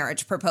there's a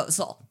marriage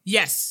proposal.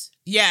 Yes.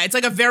 Yeah, it's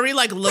like a very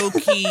like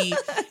low-key,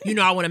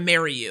 I want to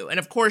marry you. And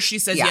of course she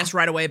says yes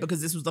right away because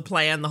this was the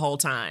plan the whole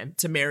time,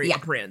 to marry the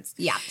prince.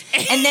 Yeah.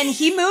 And then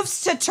he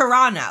moves to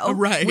Toronto,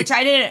 which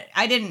I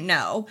didn't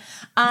know.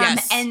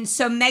 Yes. And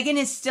so Meghan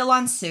is still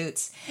on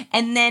Suits,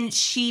 and then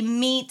she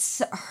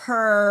meets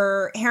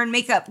her hair and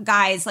makeup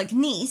guy's like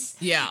niece.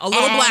 Yeah, a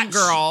little black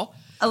girl.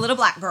 A little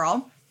black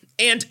girl.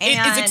 And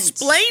it is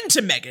explained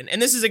to Meghan,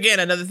 and this is, again,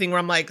 another thing where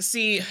I'm like,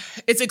 see,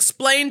 it's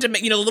explained to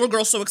me, the little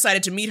girl's so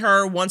excited to meet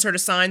her, wants her to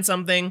sign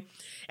something,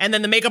 and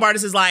then the makeup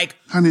artist is like,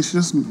 honey, she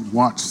doesn't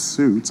watch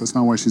Suits. That's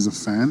not why she's a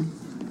fan.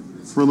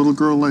 For a little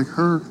girl like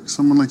her,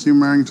 someone like you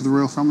marrying to the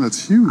royal family,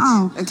 that's huge.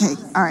 Oh, okay,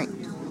 all right.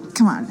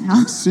 Come on now.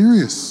 I'm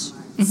serious.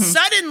 Mm-hmm.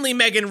 Suddenly,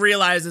 Meghan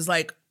realizes,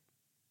 like,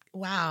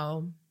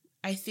 wow,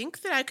 I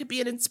think that I could be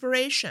an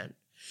inspiration.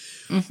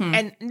 Mm-hmm.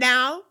 And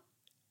now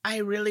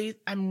I'm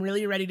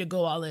really ready to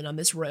go all in on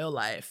this royal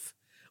life.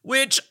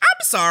 Which,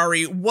 I'm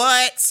sorry,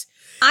 what?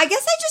 I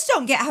guess I just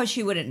don't get how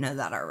she wouldn't know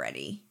that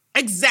already.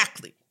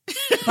 Exactly.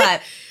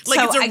 But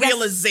it's a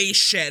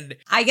realization.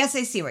 I guess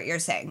I see what you're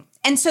saying.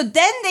 And so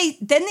then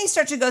they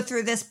start to go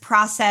through this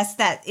process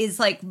that is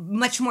like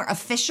much more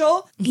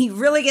official. He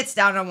really gets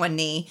down on one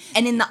knee.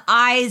 And in the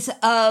eyes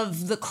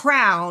of the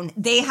crown,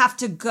 they have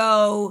to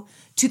go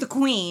to the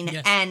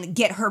queen and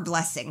get her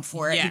blessing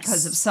for it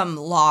because of some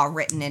law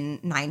written in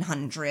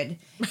 900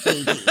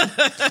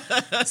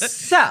 AD.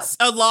 So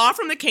a law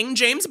from the King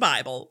James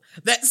Bible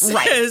that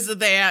says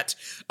that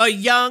a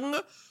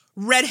young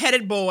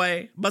redheaded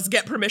boy must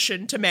get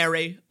permission to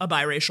marry a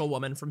biracial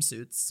woman from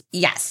Suits.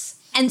 Yes.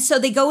 And so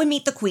they go and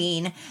meet the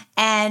queen,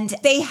 and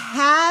they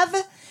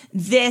have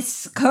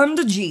this come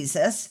to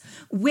Jesus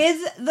with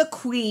the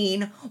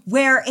queen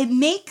where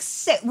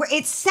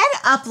it's set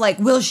up like,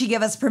 will she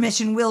give us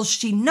permission? Will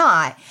she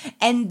not?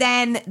 And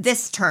then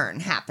this turn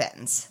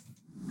happens.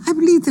 I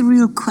believe the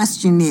real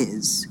question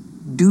is,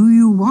 do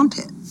you want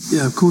it?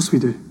 Yeah, of course we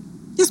do.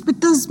 Yes, but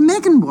does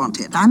Meghan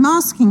want it? I'm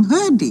asking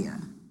her, dear.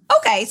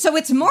 Okay, so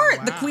it's more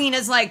the queen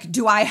is like,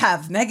 do I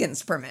have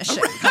Meghan's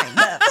permission? Kind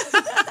of.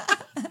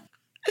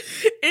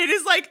 It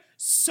is like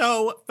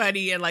so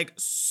funny and like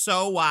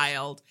so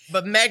wild.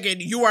 But Meghan,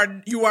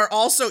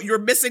 you're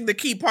missing the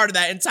key part of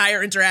that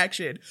entire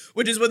interaction,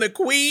 which is when the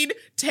queen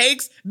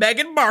takes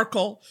Meghan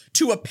Markle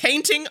to a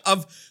painting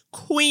of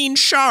Queen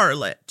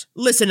Charlotte.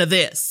 Listen to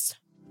this.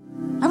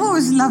 I've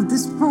always loved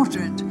this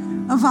portrait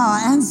of our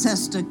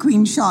ancestor,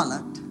 Queen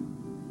Charlotte.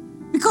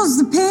 Because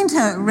the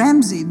painter,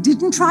 Ramsay,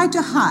 didn't try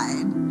to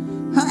hide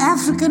her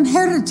African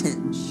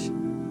heritage.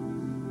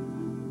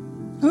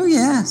 Oh,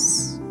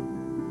 yes.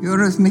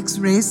 You're of mixed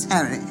race,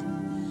 Harry.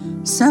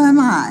 So am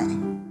I.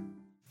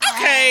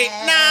 Okay,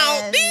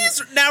 now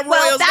royals,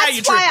 well, now that's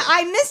you're why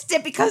tripping. I missed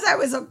it, because I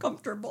was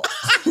uncomfortable.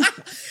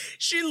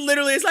 She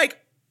literally is like,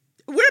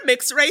 we're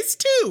mixed race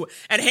too.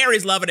 And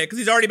Harry's loving it because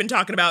he's already been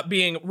talking about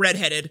being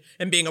redheaded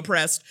and being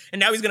oppressed. And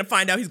now he's going to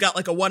find out he's got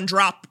like a 1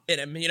 drop in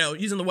him,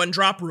 using the 1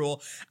 drop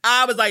rule.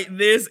 I was like,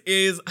 this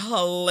is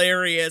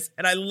hilarious.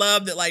 And I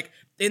love that, like,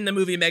 in the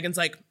movie, Meghan's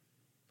like,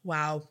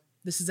 wow,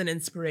 this is an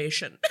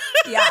inspiration.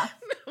 Yeah.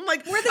 I'm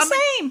like, we're the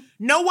same. Like,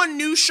 no one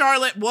knew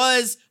Charlotte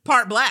was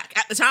part black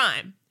at the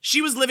time.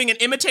 She was living an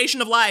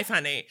imitation of life,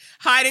 honey,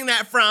 hiding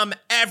that from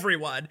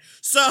everyone.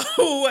 So,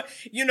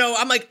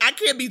 I'm like, I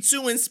can't be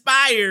too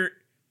inspired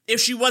if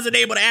she wasn't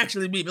able to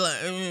actually be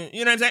black.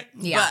 You know what I'm saying?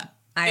 Yeah.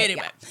 But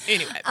anyway.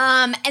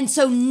 And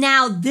so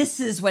now this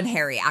is when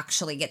Harry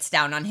actually gets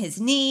down on his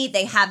knee.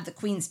 They have the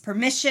queen's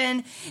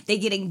permission. They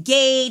get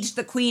engaged.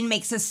 The queen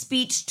makes a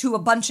speech to a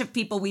bunch of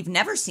people we've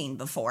never seen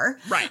before.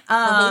 Right.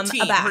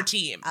 Her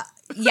team.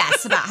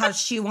 Yes, about how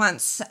she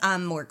wants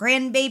more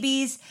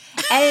grandbabies.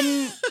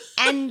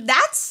 And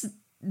that's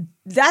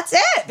that's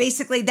it,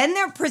 basically. Then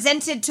they're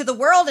presented to the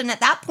world. And at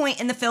that point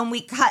in the film,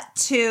 we cut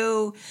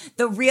to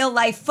the real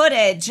life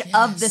footage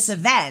of this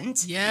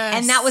event. Yes.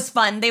 And that was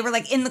fun. They were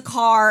like in the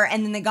car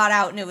and then they got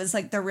out and it was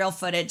like the real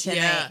footage.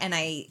 And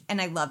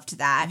I loved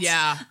that.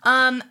 Yeah.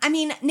 I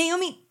mean,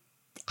 Naomi,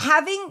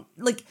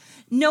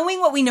 knowing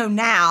what we know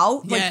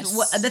now, like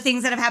the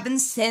things that have happened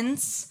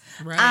since,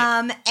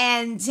 right.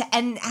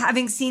 And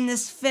having seen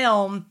this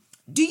film,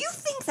 do you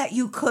think that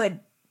you could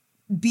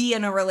be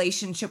in a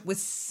relationship with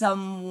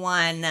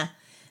someone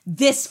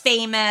this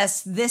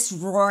famous, this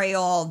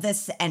royal,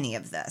 this any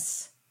of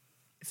this?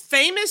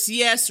 Famous,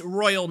 yes.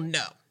 Royal,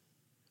 no.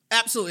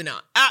 Absolutely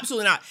not.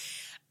 Absolutely not.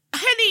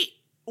 Honey,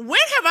 when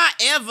have I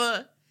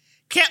ever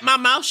kept my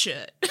mouth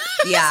shut?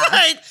 Yeah.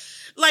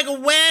 like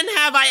when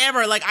have I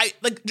ever,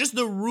 just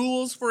the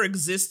rules for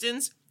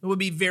existence would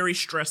be very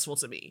stressful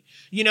to me.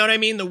 You know what I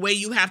mean? The way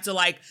you have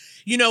to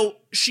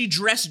she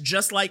dressed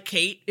just like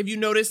Kate. If you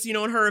notice, in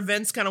her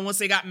events, kind of once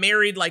they got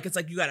married, it's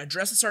like you got to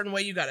dress a certain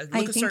way, you got to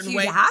look a certain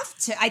way. You have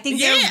to. I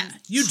think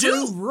you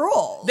do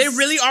rules. They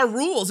really are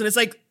rules, and it's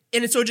like,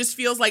 so it just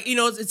feels like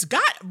it's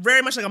got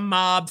very much like a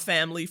mob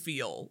family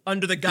feel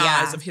under the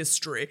guise of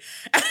history,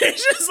 and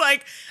it's just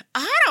like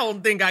I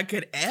don't think I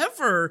could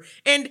ever,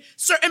 and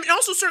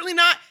also certainly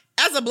not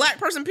as a Black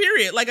person.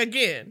 Period. Like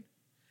again,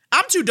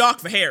 I'm too dark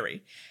for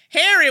Harry.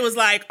 Harry was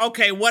like,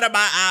 okay, what are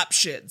my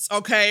options?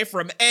 Okay,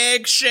 from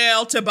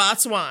eggshell to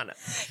Botswana.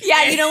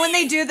 Yeah, when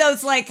they do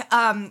those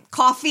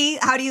coffee,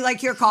 how do you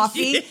like your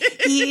coffee?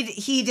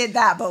 he did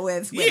that, but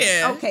with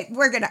yeah. Okay,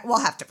 we'll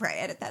have to pray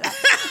edit that out.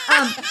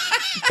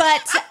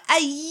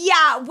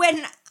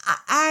 When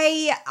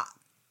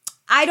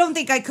I don't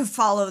think I could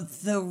follow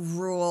the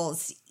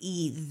rules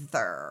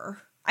either.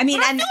 I mean,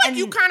 but I feel like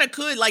you kind of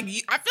could. I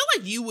feel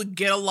like you would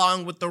get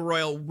along with the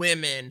royal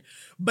women,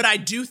 but I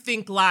do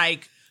think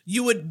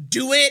you would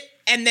do it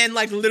and then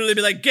literally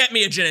be like, get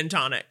me a gin and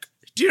tonic.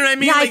 Do you know what I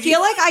mean? Yeah, I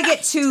feel like I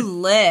get too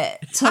lit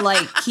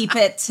to keep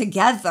it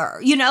together.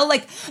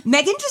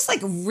 Megan just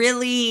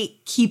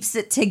really keeps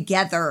it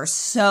together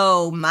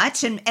so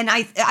much. And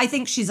I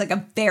think she's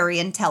a very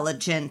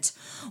intelligent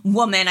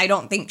woman. I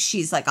don't think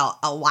she's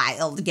a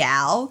wild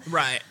gal.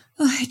 Right.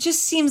 It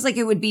just seems like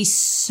it would be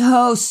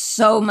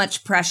so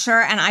much pressure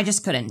and I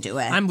just couldn't do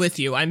it. I'm with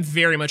you. I'm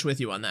very much with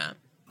you on that.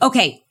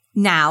 Okay.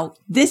 Now,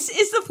 this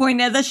is the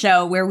point of the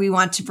show where we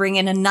want to bring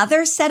in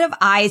another set of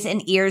eyes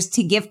and ears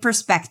to give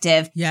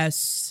perspective.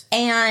 Yes.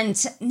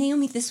 And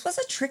Naomi, this was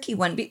a tricky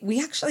one.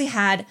 We actually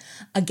had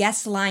a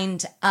guest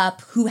lined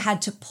up who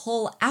had to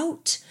pull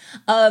out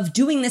of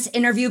doing this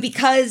interview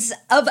because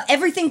of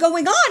everything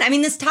going on. I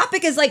mean, this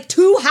topic is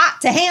too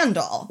hot to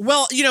handle.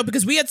 Well,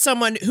 because we had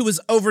someone who was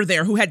over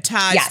there who had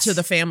ties to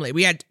the family.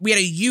 We had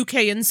a UK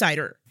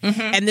insider. Mm-hmm.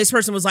 And this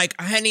person was like,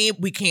 honey,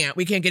 we can't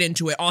get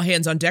into it. All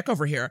hands on deck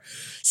over here.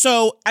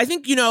 So I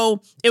think,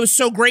 it was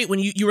so great when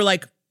you were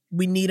like,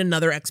 we need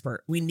another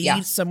expert. We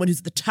need someone who's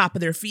at the top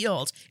of their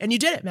field. And you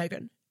did it,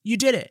 Megan. You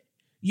did it.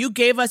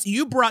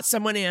 You brought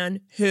someone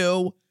in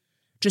who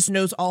just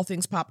knows all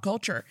things pop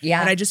culture. Yeah.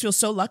 And I just feel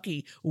so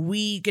lucky.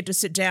 We get to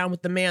sit down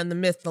with the man, the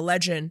myth, the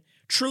legend,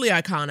 truly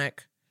iconic,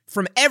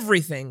 from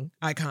everything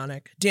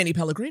iconic, Danny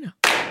Pellegrino.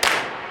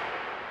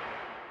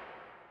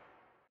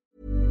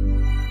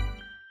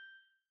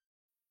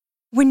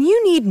 When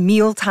you need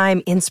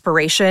mealtime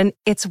inspiration,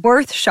 it's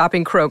worth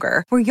shopping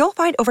Kroger, where you'll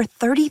find over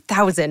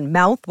 30,000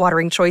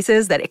 mouth-watering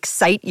choices that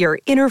excite your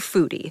inner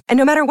foodie. And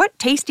no matter what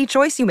tasty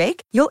choice you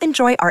make, you'll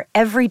enjoy our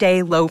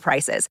everyday low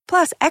prices,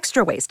 plus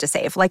extra ways to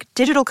save, like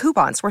digital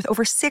coupons worth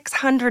over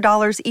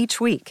 $600 each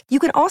week. You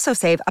can also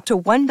save up to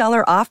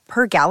 $1 off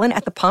per gallon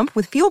at the pump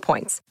with fuel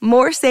points.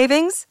 More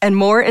savings and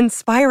more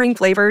inspiring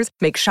flavors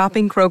make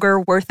shopping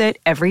Kroger worth it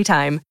every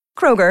time.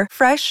 Kroger,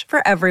 fresh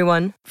for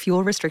everyone.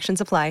 Fuel restrictions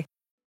apply.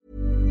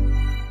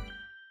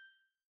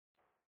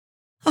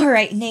 All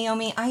right,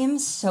 Naomi, I am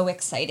so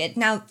excited.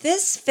 Now,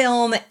 this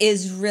film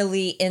is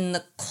really in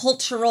the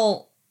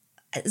cultural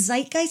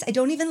zeitgeist. I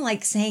don't even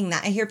like saying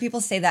that. I hear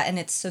people say that and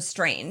it's so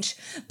strange.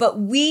 But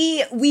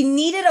we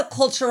needed a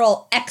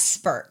cultural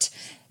expert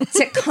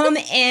to come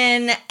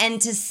in and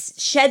to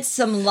shed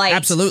some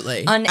light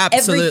on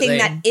everything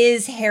that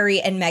is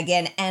Harry and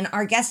Meghan. And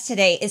our guest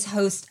today is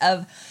host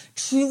of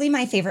truly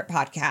my favorite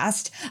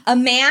podcast, a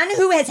man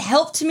who has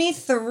helped me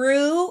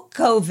through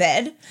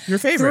COVID. Your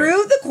favorite.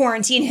 Through the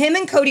quarantine, him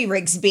and Cody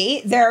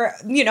Rigsby. They're,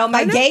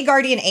 my gay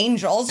guardian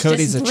angels.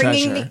 Cody's just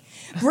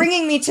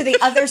bringing me to the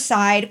other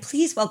side.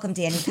 Please welcome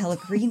Danny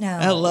Pellegrino.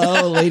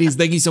 Hello, ladies.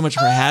 Thank you so much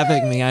for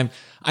having me.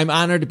 I'm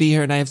honored to be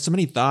here, and I have so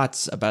many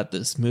thoughts about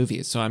this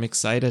movie, so I'm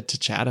excited to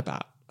chat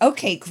about.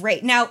 Okay,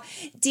 great. Now,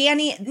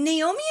 Danny,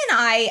 Naomi and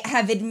I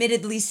have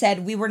admittedly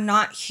said we were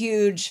not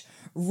huge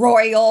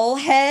royal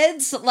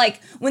heads.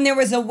 Like when there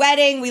was a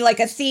wedding, we like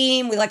a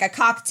theme, we like a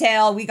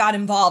cocktail, we got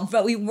involved,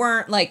 but we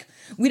weren't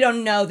we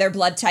don't know their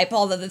blood type,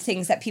 all of the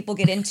things that people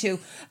get into.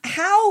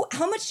 How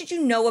much did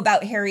you know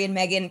about Harry and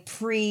Meghan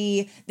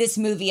pre this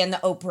movie and the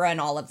Oprah and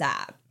all of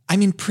that? I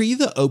mean, pre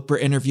the Oprah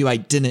interview, I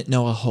didn't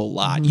know a whole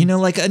lot,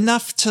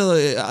 enough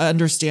to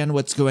understand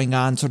what's going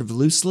on sort of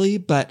loosely,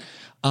 but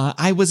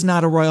I was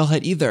not a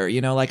royalhead either. You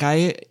know, like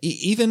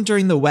even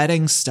during the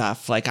wedding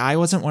stuff, like I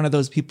wasn't one of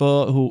those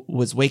people who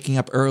was waking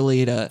up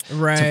early to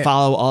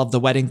follow all of the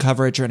wedding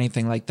coverage or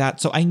anything like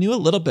that. So I knew a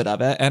little bit of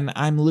it, and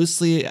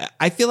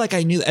I feel like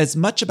I knew as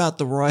much about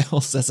the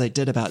royals as I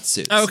did about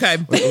Suits. Okay.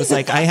 It was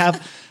like, I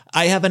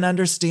have an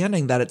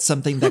understanding that it's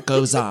something that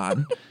goes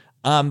on.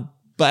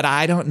 But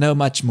I don't know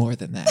much more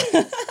than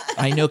that.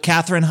 I know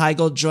Katherine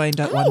Heigl joined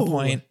at one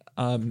point.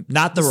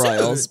 Not the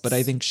Royals, but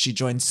I think she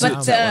joined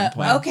Suits at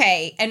one point.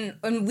 Okay,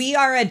 and we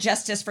are a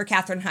Justice for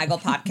Katherine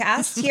Heigl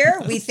podcast here.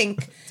 We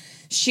think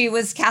she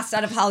was cast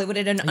out of Hollywood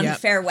in an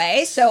unfair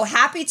way. So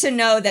happy to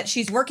know that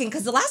she's working,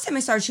 because the last time I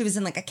saw her, she was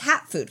in like a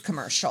cat food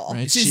commercial.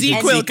 Right. She's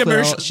ZzzQuil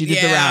commercial. She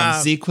did the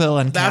round.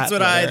 ZzzQuil and that's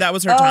cat what that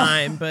was her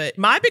time. But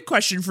my big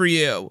question for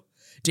you,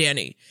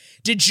 Danny,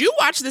 did you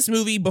watch this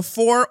movie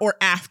before or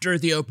after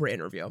the Oprah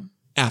interview?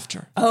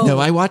 After. No,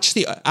 I watched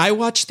the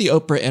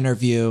Oprah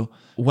interview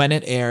when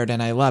it aired,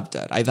 and I loved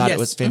it. I thought it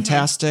was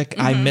fantastic.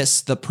 I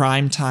missed the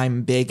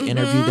primetime big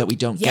interview that we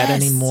don't get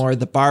anymore.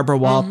 The Barbara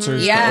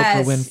Walters, the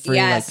Oprah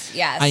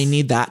Winfrey. I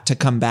need that to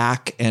come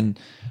back, and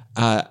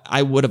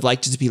I would have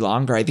liked it to be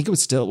longer. I think it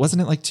was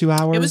wasn't it like 2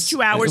 hours? It was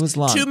 2 hours. It was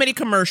long. Too many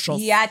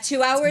commercials. Yeah,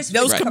 2 hours.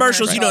 Those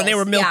commercials, they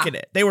were milking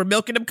it. They were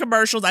milking them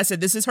commercials. I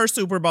said, this is her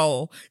Super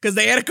Bowl, because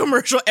they had a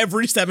commercial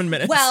every 7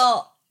 minutes.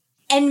 Well,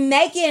 and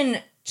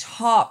Meghan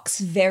talks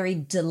very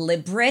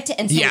deliberate,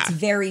 and so it's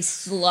very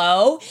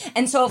slow.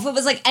 And so if it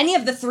was like any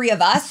of the three of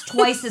us,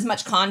 twice as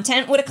much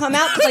content would have come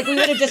out, because like we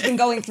would have just been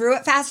going through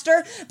it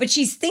faster. But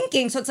she's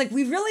thinking, so it's like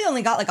we really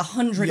only got like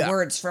 100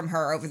 words from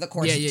her over the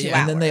course of 2 hours.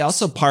 And then they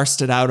also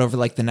parsed it out over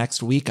like the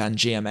next week on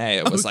GMA.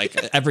 It was like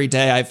every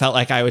day I felt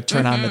like I would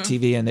turn on the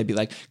TV and they'd be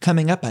like,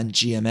 coming up on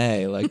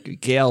GMA,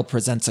 like Gail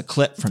presents a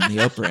clip from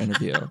the Oprah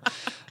interview.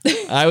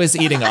 I was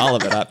eating all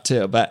of it up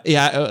too, but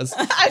yeah, it was.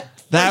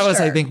 That was,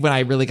 I think, when I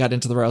really got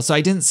into the Royals. So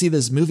I didn't see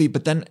this movie,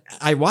 but then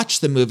I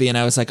watched the movie and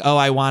I was like, oh,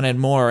 I wanted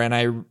more. And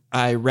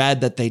I read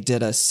that they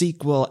did a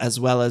sequel, as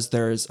well as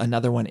there's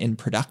another one in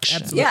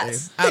production. Absolutely.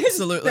 Yes.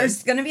 Absolutely.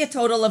 There's going to be a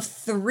total of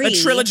 3. A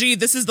trilogy.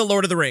 This is the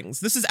Lord of the Rings.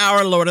 This is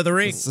our Lord of the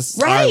Rings. This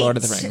is our Lord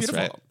of the Rings, Beautiful.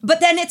 right?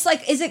 But then it's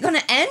like, is it going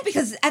to end?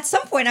 Because at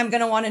some point I'm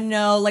going to want to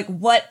know like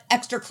what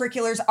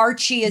extracurriculars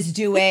Archie is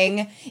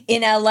doing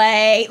in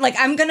LA. Like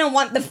I'm going to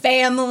want the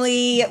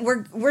family.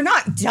 We're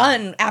not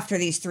done after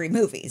these 3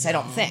 movies, I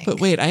don't think. But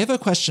wait, I have a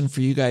question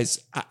for you guys.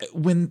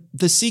 When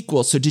the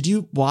sequel, so did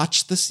you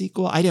watch the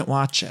sequel? I didn't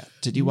watch it.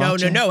 Did you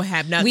watch it? No,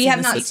 have not. We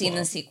have not seen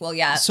the sequel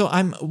yet. So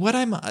I'm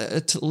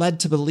led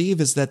to believe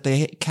is that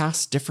they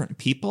cast different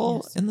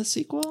people in the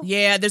sequel.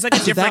 Yeah, there's like a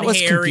different that was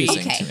Harry.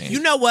 confusing to me. You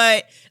know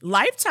what?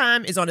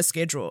 Lifetime is on a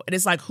schedule, and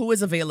it's like, who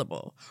is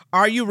available?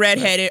 Are you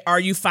redheaded? Are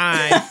you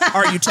fine?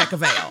 Are you Check a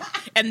Veil?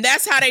 And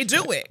that's how they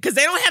do it, because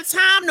they don't have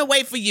time to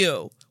wait for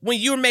you when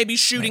you're maybe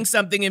shooting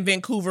something in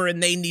Vancouver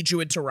and they need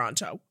you in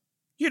Toronto.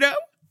 You know?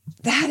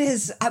 That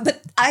is,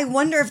 but I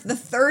wonder if the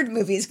third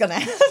movie is going to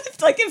have,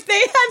 like, if they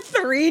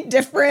had 3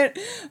 different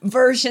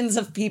versions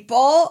of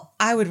people,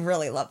 I would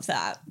really love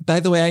that. By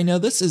the way, I know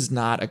this is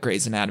not a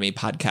Grey's Anatomy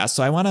podcast,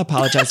 so I want to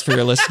apologize for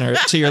your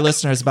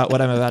listeners about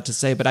what I'm about to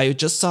say, but I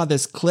just saw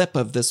this clip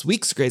of this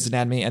week's Grey's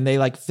Anatomy, and they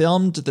like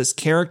filmed this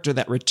character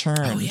that returned.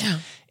 Oh, yeah.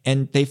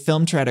 And they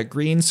filmed her at a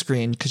green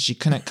screen because she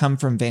couldn't come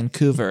from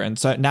Vancouver. And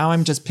so now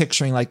I'm just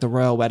picturing like the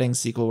Royal Wedding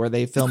sequel where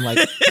they film like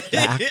the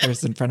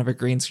actors in front of a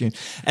green screen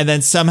and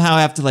then somehow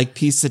have to like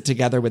piece it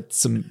together with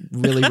some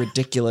really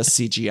ridiculous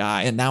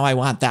CGI. And now I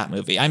want that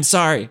movie. I'm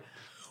sorry.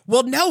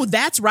 Well, no,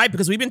 that's right,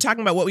 because we've been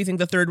talking about what we think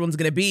the third one's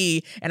going to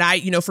be. And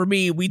for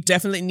me, we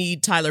definitely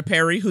need Tyler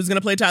Perry. Who's going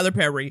to play Tyler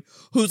Perry?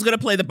 Who's going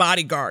to play the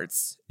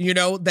bodyguards?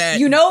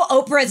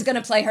 Oprah is going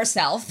to play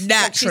herself.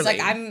 Naturally. She's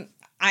like,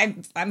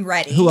 I'm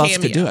ready. Who else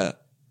could do it?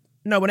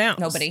 No one else.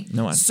 Nobody.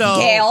 No one. So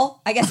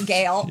Gail. I guess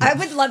Gail. I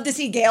would love to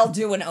see Gail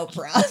do an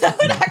Oprah. That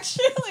would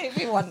actually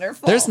be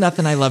wonderful. There's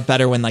nothing I love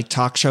better when like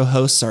talk show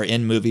hosts are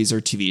in movies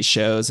or TV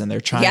shows and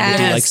they're trying to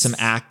do like some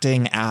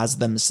acting as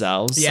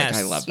themselves. Yes.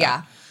 Like, I love that.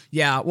 Yeah.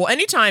 Yeah. Well,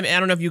 anytime, I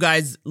don't know if you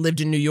guys lived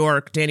in New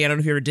York, Danny, I don't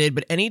know if you ever did,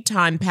 but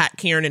anytime Pat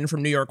Kiernan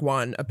from New York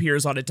One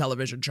appears on a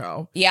television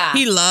show,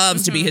 he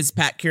loves to be his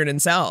Pat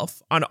Kiernan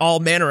self on all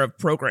manner of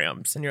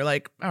programs. And you're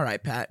like, all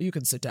right, Pat, you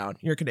can sit down.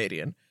 You're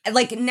Canadian.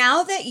 Like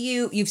now that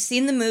you've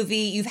seen the movie,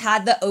 you've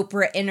had the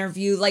Oprah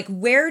interview, like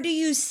where do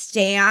you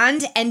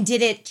stand, and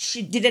did it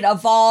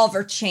evolve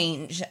or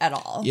change at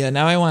all? Yeah,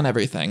 now I want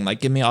everything. Like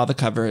give me all the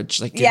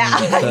coverage. Like give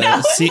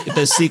me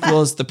the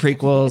sequels, the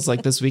prequels.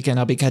 Like this weekend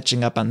I'll be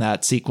catching up on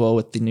that sequel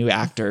with the new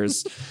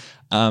actors.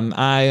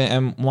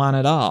 I want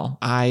it all.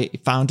 I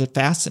found it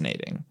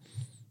fascinating.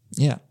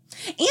 Yeah.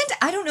 And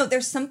I don't know,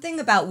 there's something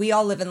about, we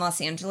all live in Los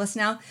Angeles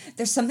now.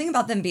 There's something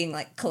about them being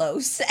like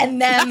close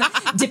and them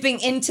dipping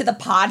into the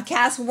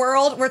podcast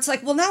world where it's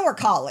like, well, now we're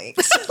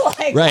colleagues.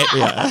 Like, right.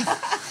 Yeah.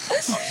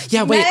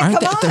 Yeah. Wait, aren't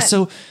they?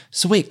 So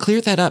wait,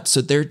 clear that up. So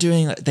they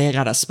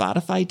got a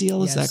Spotify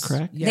deal. Is that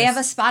correct? Yes. They have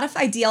a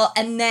Spotify deal.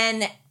 And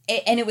then,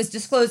 and it was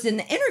disclosed in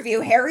the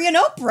interview, Harry and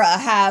Oprah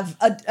have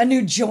a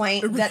new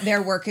joint that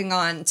they're working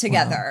on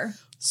together. Wow.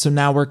 So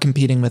now we're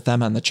competing with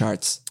them on the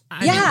charts.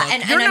 I mean,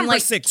 look, you're number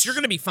 6. You're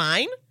going to be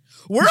fine.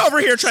 We're over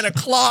here trying to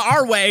claw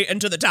our way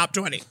into the top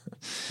 20.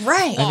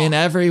 Right. I mean,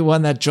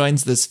 everyone that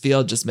joins this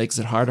field just makes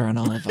it harder on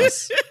all of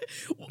us.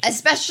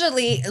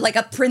 Especially like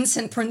a prince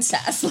and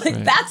princess. Like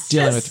Right. that's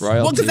Dealing just... with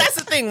royalty. Well, because that's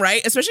the thing,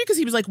 right? Especially because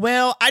he was like,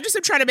 well, I just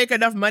am trying to make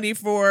enough money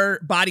for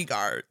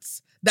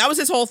bodyguards. That was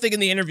his whole thing in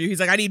the interview. He's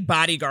like, I need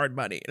bodyguard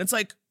money. And it's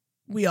like,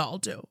 we all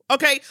do.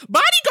 Okay?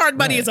 Bodyguard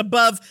money is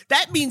above.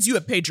 That means you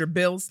have paid your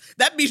bills.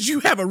 That means you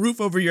have a roof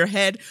over your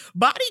head.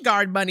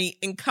 Bodyguard money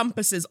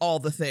encompasses all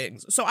the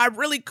things. So I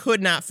really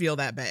could not feel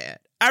that bad.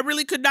 I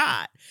really could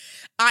not.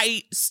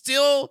 I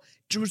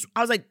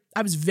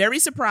was very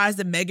surprised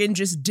that Meghan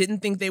just didn't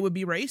think they would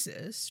be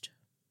racist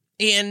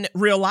in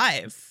real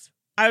life.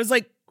 I was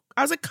like,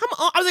 come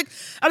on. I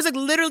was like,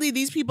 literally,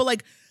 these people,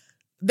 like,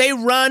 they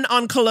run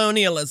on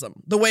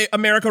colonialism the way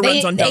America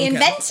runs on Dunkin'. They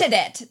invented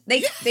it.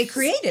 They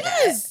created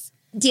it.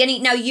 Danny,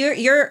 now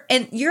you're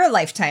a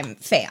Lifetime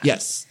fan.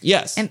 Yes.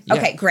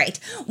 Okay, great.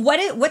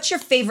 What's your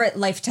favorite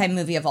Lifetime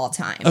movie of all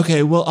time?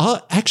 Okay,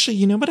 well, actually,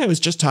 you know what? I was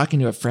just talking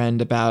to a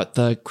friend about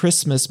the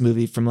Christmas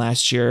movie from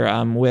last year.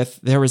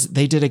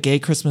 They did a gay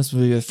Christmas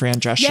movie with Fran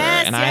Drescher,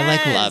 and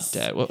I loved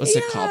it. What was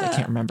it called? I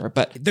can't remember.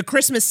 But The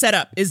Christmas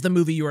Setup is the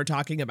movie you were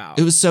talking about.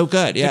 it was so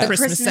good. Yeah, The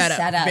Christmas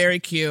setup. Very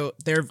cute.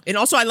 And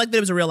also I like that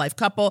it was a real life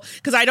couple,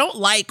 because I don't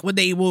like when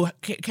they will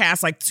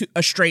cast like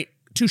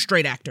two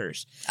straight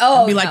actors.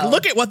 Oh, be like, no.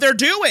 look at what they're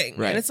doing.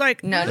 Right. And it's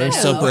like, they're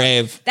so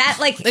brave. That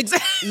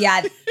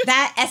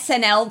that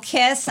SNL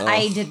kiss,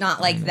 I did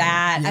not like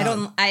that.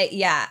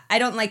 Yeah. I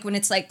don't like when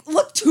it's like,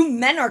 look, 2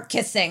 men are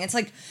kissing. It's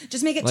like,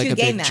 just make it Like 2 a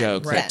gay big men.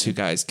 joke then. that 2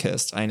 guys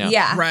kissed. I know.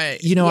 Yeah.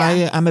 Right. You know,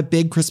 Yeah. I'm a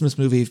big Christmas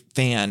movie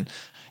fan.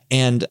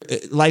 And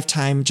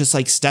Lifetime just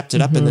like stepped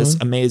it up in this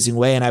amazing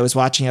way. And I was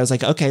watching, I was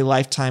like, okay,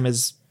 Lifetime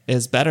is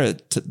better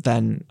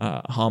than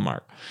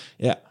Hallmark.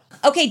 Yeah.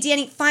 Okay,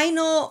 Danny,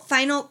 final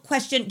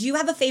question. Do you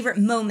have a favorite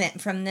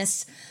moment from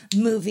this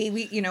movie?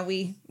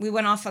 We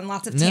went off on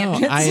lots of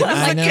tangents.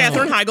 I know.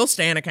 Katherine Heigl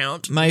Stan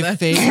account. My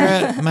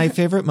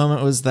favorite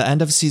moment was the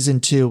end of season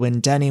 2 when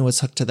Denny was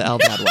hooked to the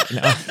LDAD.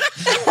 No.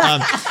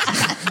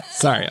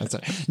 Sorry.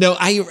 No,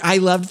 I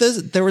loved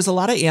this. There was a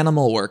lot of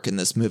animal work in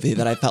this movie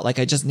that I felt like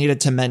I just needed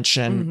to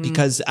mention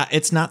because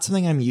it's not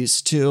something I'm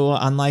used to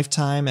on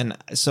Lifetime. And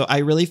so I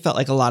really felt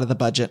like a lot of the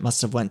budget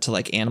must have went to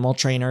like animal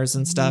trainers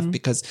and stuff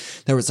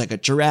because there was like a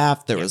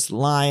giraffe, there was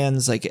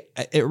lions. Like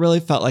it really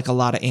felt like a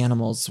lot of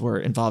animals were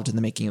involved in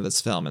the making of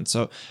this film. And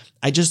so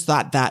I just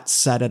thought that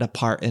set it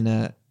apart in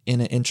an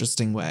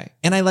interesting way.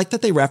 And I like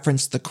that they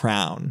referenced The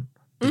Crown,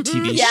 the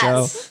TV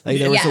show. Like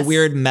there was a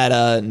weird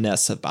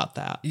meta-ness about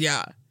that.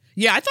 Yeah.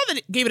 Yeah, I thought that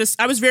it gave it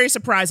I was very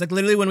surprised. Like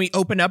literally when we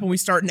opened up and we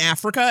start in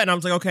Africa, and I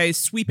was like, okay,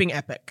 sweeping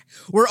epic.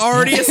 We're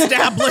already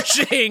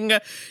establishing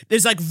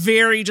this like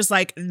very just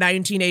like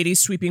 1980s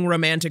sweeping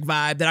romantic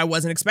vibe that I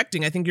wasn't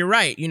expecting. I think you're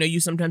right. You know,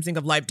 you sometimes think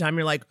of Lifetime,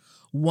 you're like,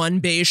 1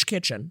 beige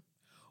kitchen,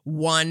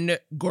 1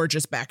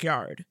 gorgeous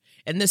backyard.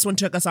 And this one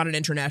took us on an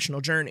international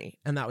journey,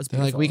 and that was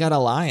beautiful. They're like, we got a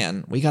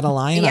lion. We got a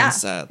lion on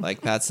set.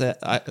 Like, that's it.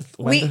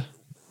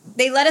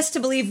 They led us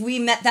to believe we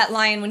met that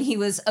lion when he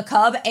was a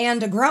cub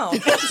and a grown.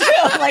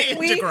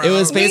 It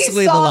was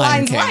basically the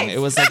Lion King. Life. It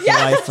was like the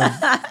life from.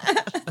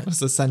 It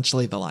was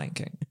essentially the Lion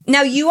King.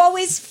 Now, you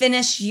always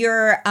finish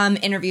your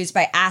interviews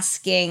by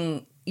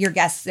asking your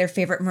guests their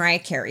favorite Mariah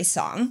Carey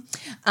song.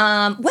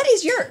 What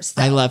is yours?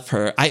 I love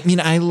her. I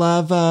mean, I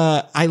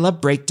love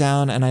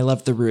Breakdown and I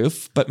love The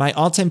Roof, but my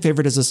all-time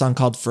favorite is a song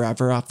called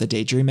Forever off the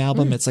Daydream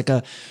album. It's like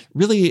a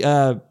really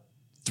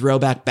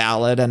throwback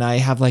ballad, and I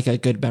have like a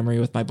good memory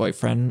with my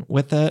boyfriend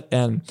with it.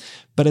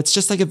 But it's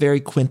just like a very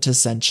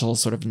quintessential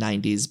sort of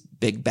 90s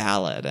big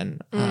ballad.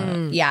 And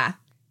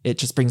it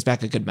just brings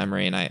back a good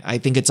memory. And I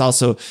think it's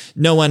also,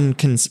 no one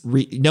can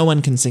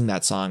sing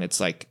that song. It's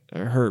like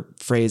her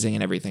phrasing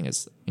and everything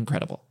is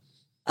incredible.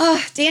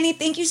 Danny,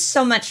 thank you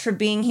so much for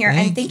being here.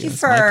 And thank you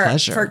for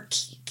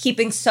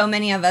keeping so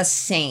many of us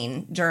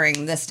sane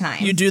during this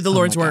time. You do the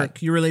Lord's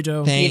work. You really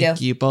do.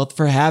 Thank you both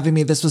for having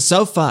me. This was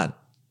so fun.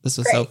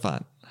 So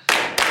fun.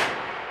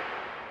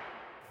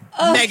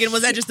 Megan,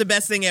 was that just the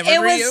best thing ever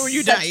for you? Were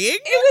you dying?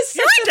 It was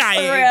such a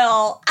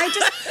thrill.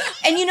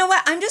 And you know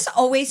what? I'm just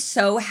always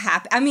so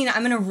happy. I mean,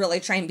 I'm going to really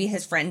try and be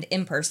his friend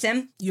in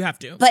person. You have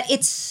to. But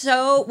it's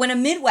so, when a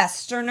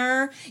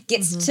Midwesterner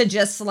gets to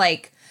just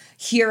like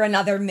hear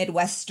another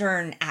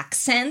Midwestern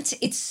accent,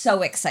 it's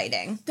so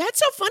exciting. That's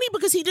so funny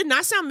because he did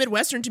not sound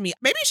Midwestern to me.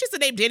 Maybe it's just the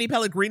name Danny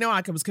Pellegrino.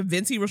 I was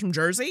convinced he was from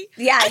Jersey.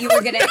 Yeah, you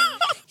were gonna.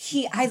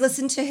 I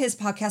listen to his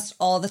podcast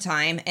all the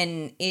time,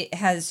 and it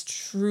has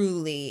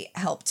truly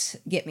helped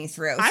get me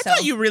through. I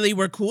thought you really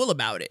were cool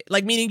about it.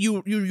 Like, meaning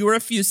you were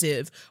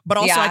effusive, but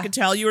also I could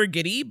tell you were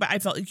giddy, but I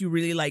felt like you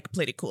really like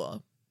played it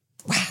cool.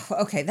 Wow.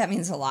 Okay, that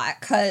means a lot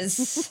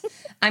because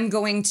I'm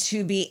going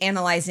to be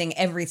analyzing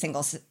every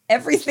single thing.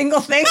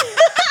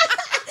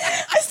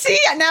 See,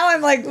 now I'm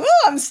like, ooh,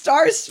 I'm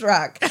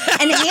starstruck.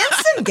 And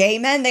handsome gay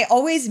men, they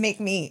always make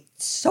me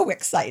so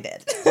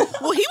excited.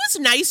 Well, he was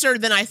nicer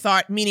than I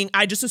thought, meaning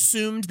I just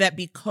assumed that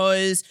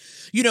because,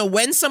 you know,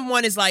 when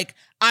someone is like,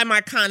 I'm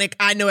iconic,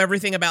 I know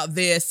everything about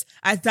this,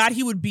 I thought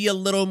he would be a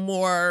little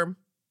more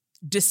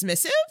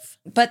dismissive.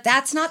 But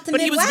that's not the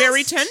Midwest. But he was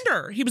very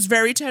tender. He was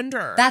very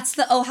tender. That's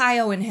the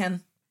Ohio in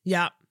him.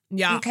 Yeah.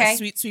 Yeah. Okay. A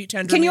sweet, sweet,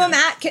 tender. Can you man.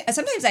 imagine?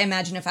 Sometimes I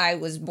imagine if I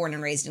was born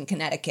and raised in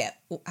Connecticut,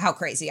 how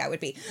crazy I would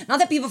be. Not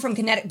that people from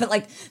Connecticut, but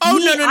like, no,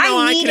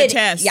 I can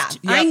attest. Yeah. Yep.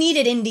 I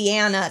needed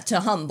Indiana to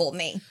humble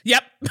me.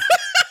 Yep.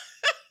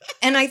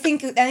 And I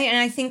think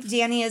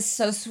Danny is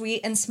so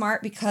sweet and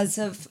smart because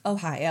of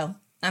Ohio.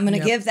 I'm going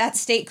to give that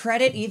state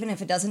credit, even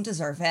if it doesn't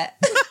deserve it.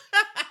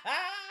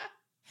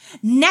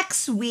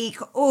 Next week,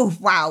 oh,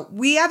 wow.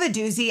 We have a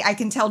doozy. I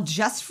can tell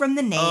just from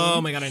the name.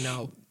 Oh, my God, I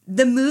know.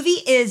 The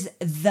movie is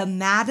The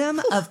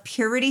Madam of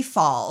Purity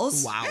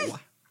Falls. Wow.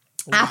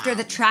 After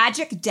the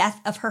tragic death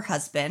of her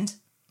husband,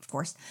 of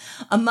course,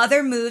 a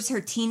mother moves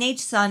her teenage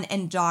son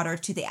and daughter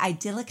to the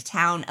idyllic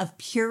town of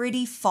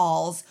Purity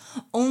Falls,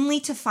 only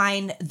to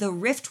find the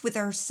rift with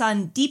her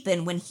son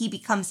deepen when he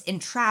becomes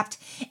entrapped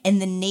in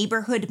the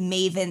neighborhood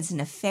maven's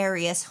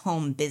nefarious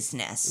home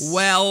business.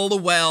 Well.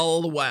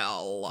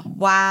 Wow.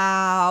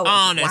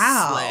 Honestly.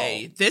 Wow.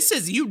 This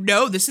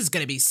is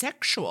going to be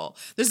sexual.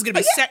 This is going to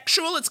be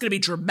sexual. It's going to be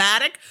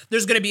dramatic.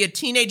 There's going to be a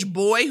teenage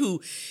boy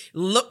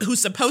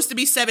who's supposed to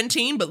be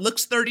 17 but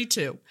looks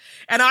 32.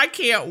 And I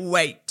can't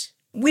wait.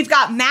 We've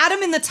got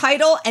Madam in the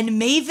title and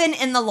Maven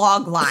in the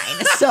log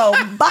line. So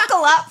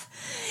buckle up.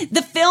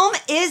 The film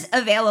is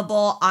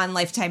available on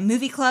Lifetime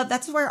Movie Club.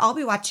 That's where I'll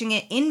be watching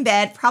it in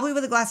bed, probably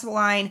with a glass of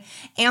wine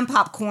and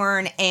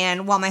popcorn,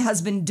 and while my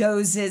husband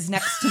dozes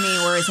next to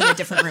me or is in a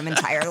different room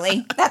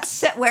entirely.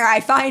 That's where I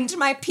find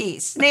my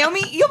peace.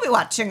 Naomi, you'll be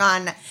watching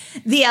on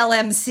the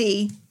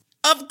LMC.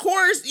 Of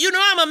course. You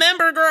know I'm a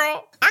member,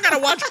 girl. I got to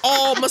watch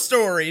all my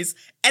stories.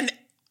 And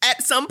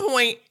at some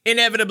point,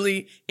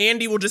 inevitably,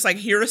 Andy will just like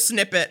hear a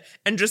snippet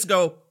and just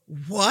go,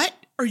 "What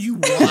are you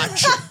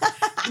watching?"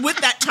 With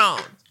that tone.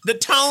 The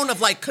tone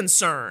of like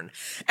concern.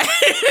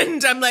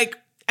 And I'm like,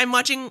 I'm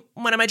watching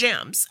one of my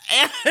jams.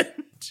 And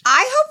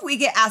I hope we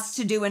get asked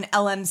to do an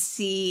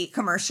LMC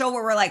commercial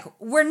where we're like,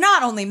 we're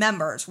not only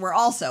members, we're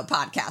also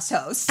podcast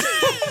hosts.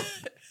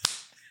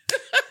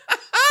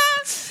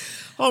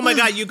 Oh my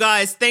God, you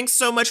guys, thanks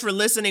so much for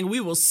listening.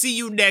 We will see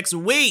you next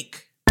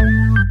week.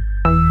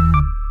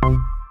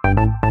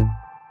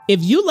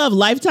 If you love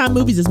Lifetime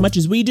movies as much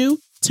as we do,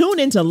 tune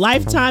into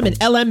Lifetime and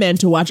LMN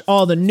to watch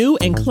all the new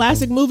and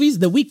classic movies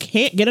that we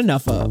can't get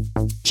enough of.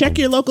 Check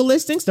your local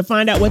listings to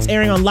find out what's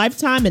airing on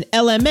Lifetime and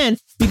LMN,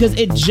 because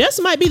it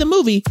just might be the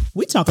movie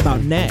we talk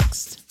about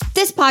next.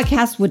 This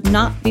podcast would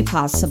not be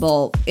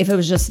possible if it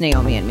was just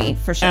Naomi and me,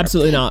 for sure.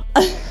 Absolutely not.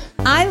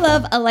 I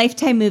Love a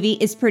Lifetime Movie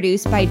is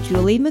produced by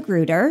Julie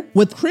Magruder,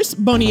 with Chris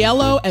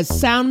Boniello as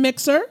sound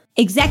mixer.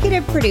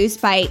 Executive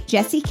produced by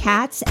Jesse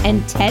Katz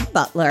and Ted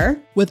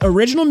Butler, with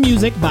original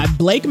music by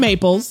Blake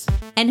Maples,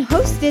 and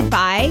hosted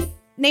by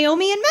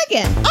Naomi and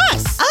Megan.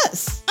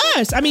 Us.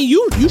 I mean,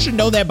 you should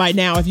know that by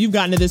now. If you've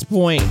gotten to this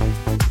point,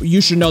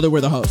 you should know that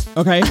we're the host,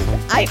 okay?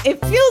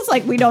 It feels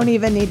like we don't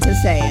even need to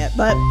say it,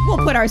 but we'll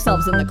put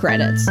ourselves in the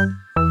credits.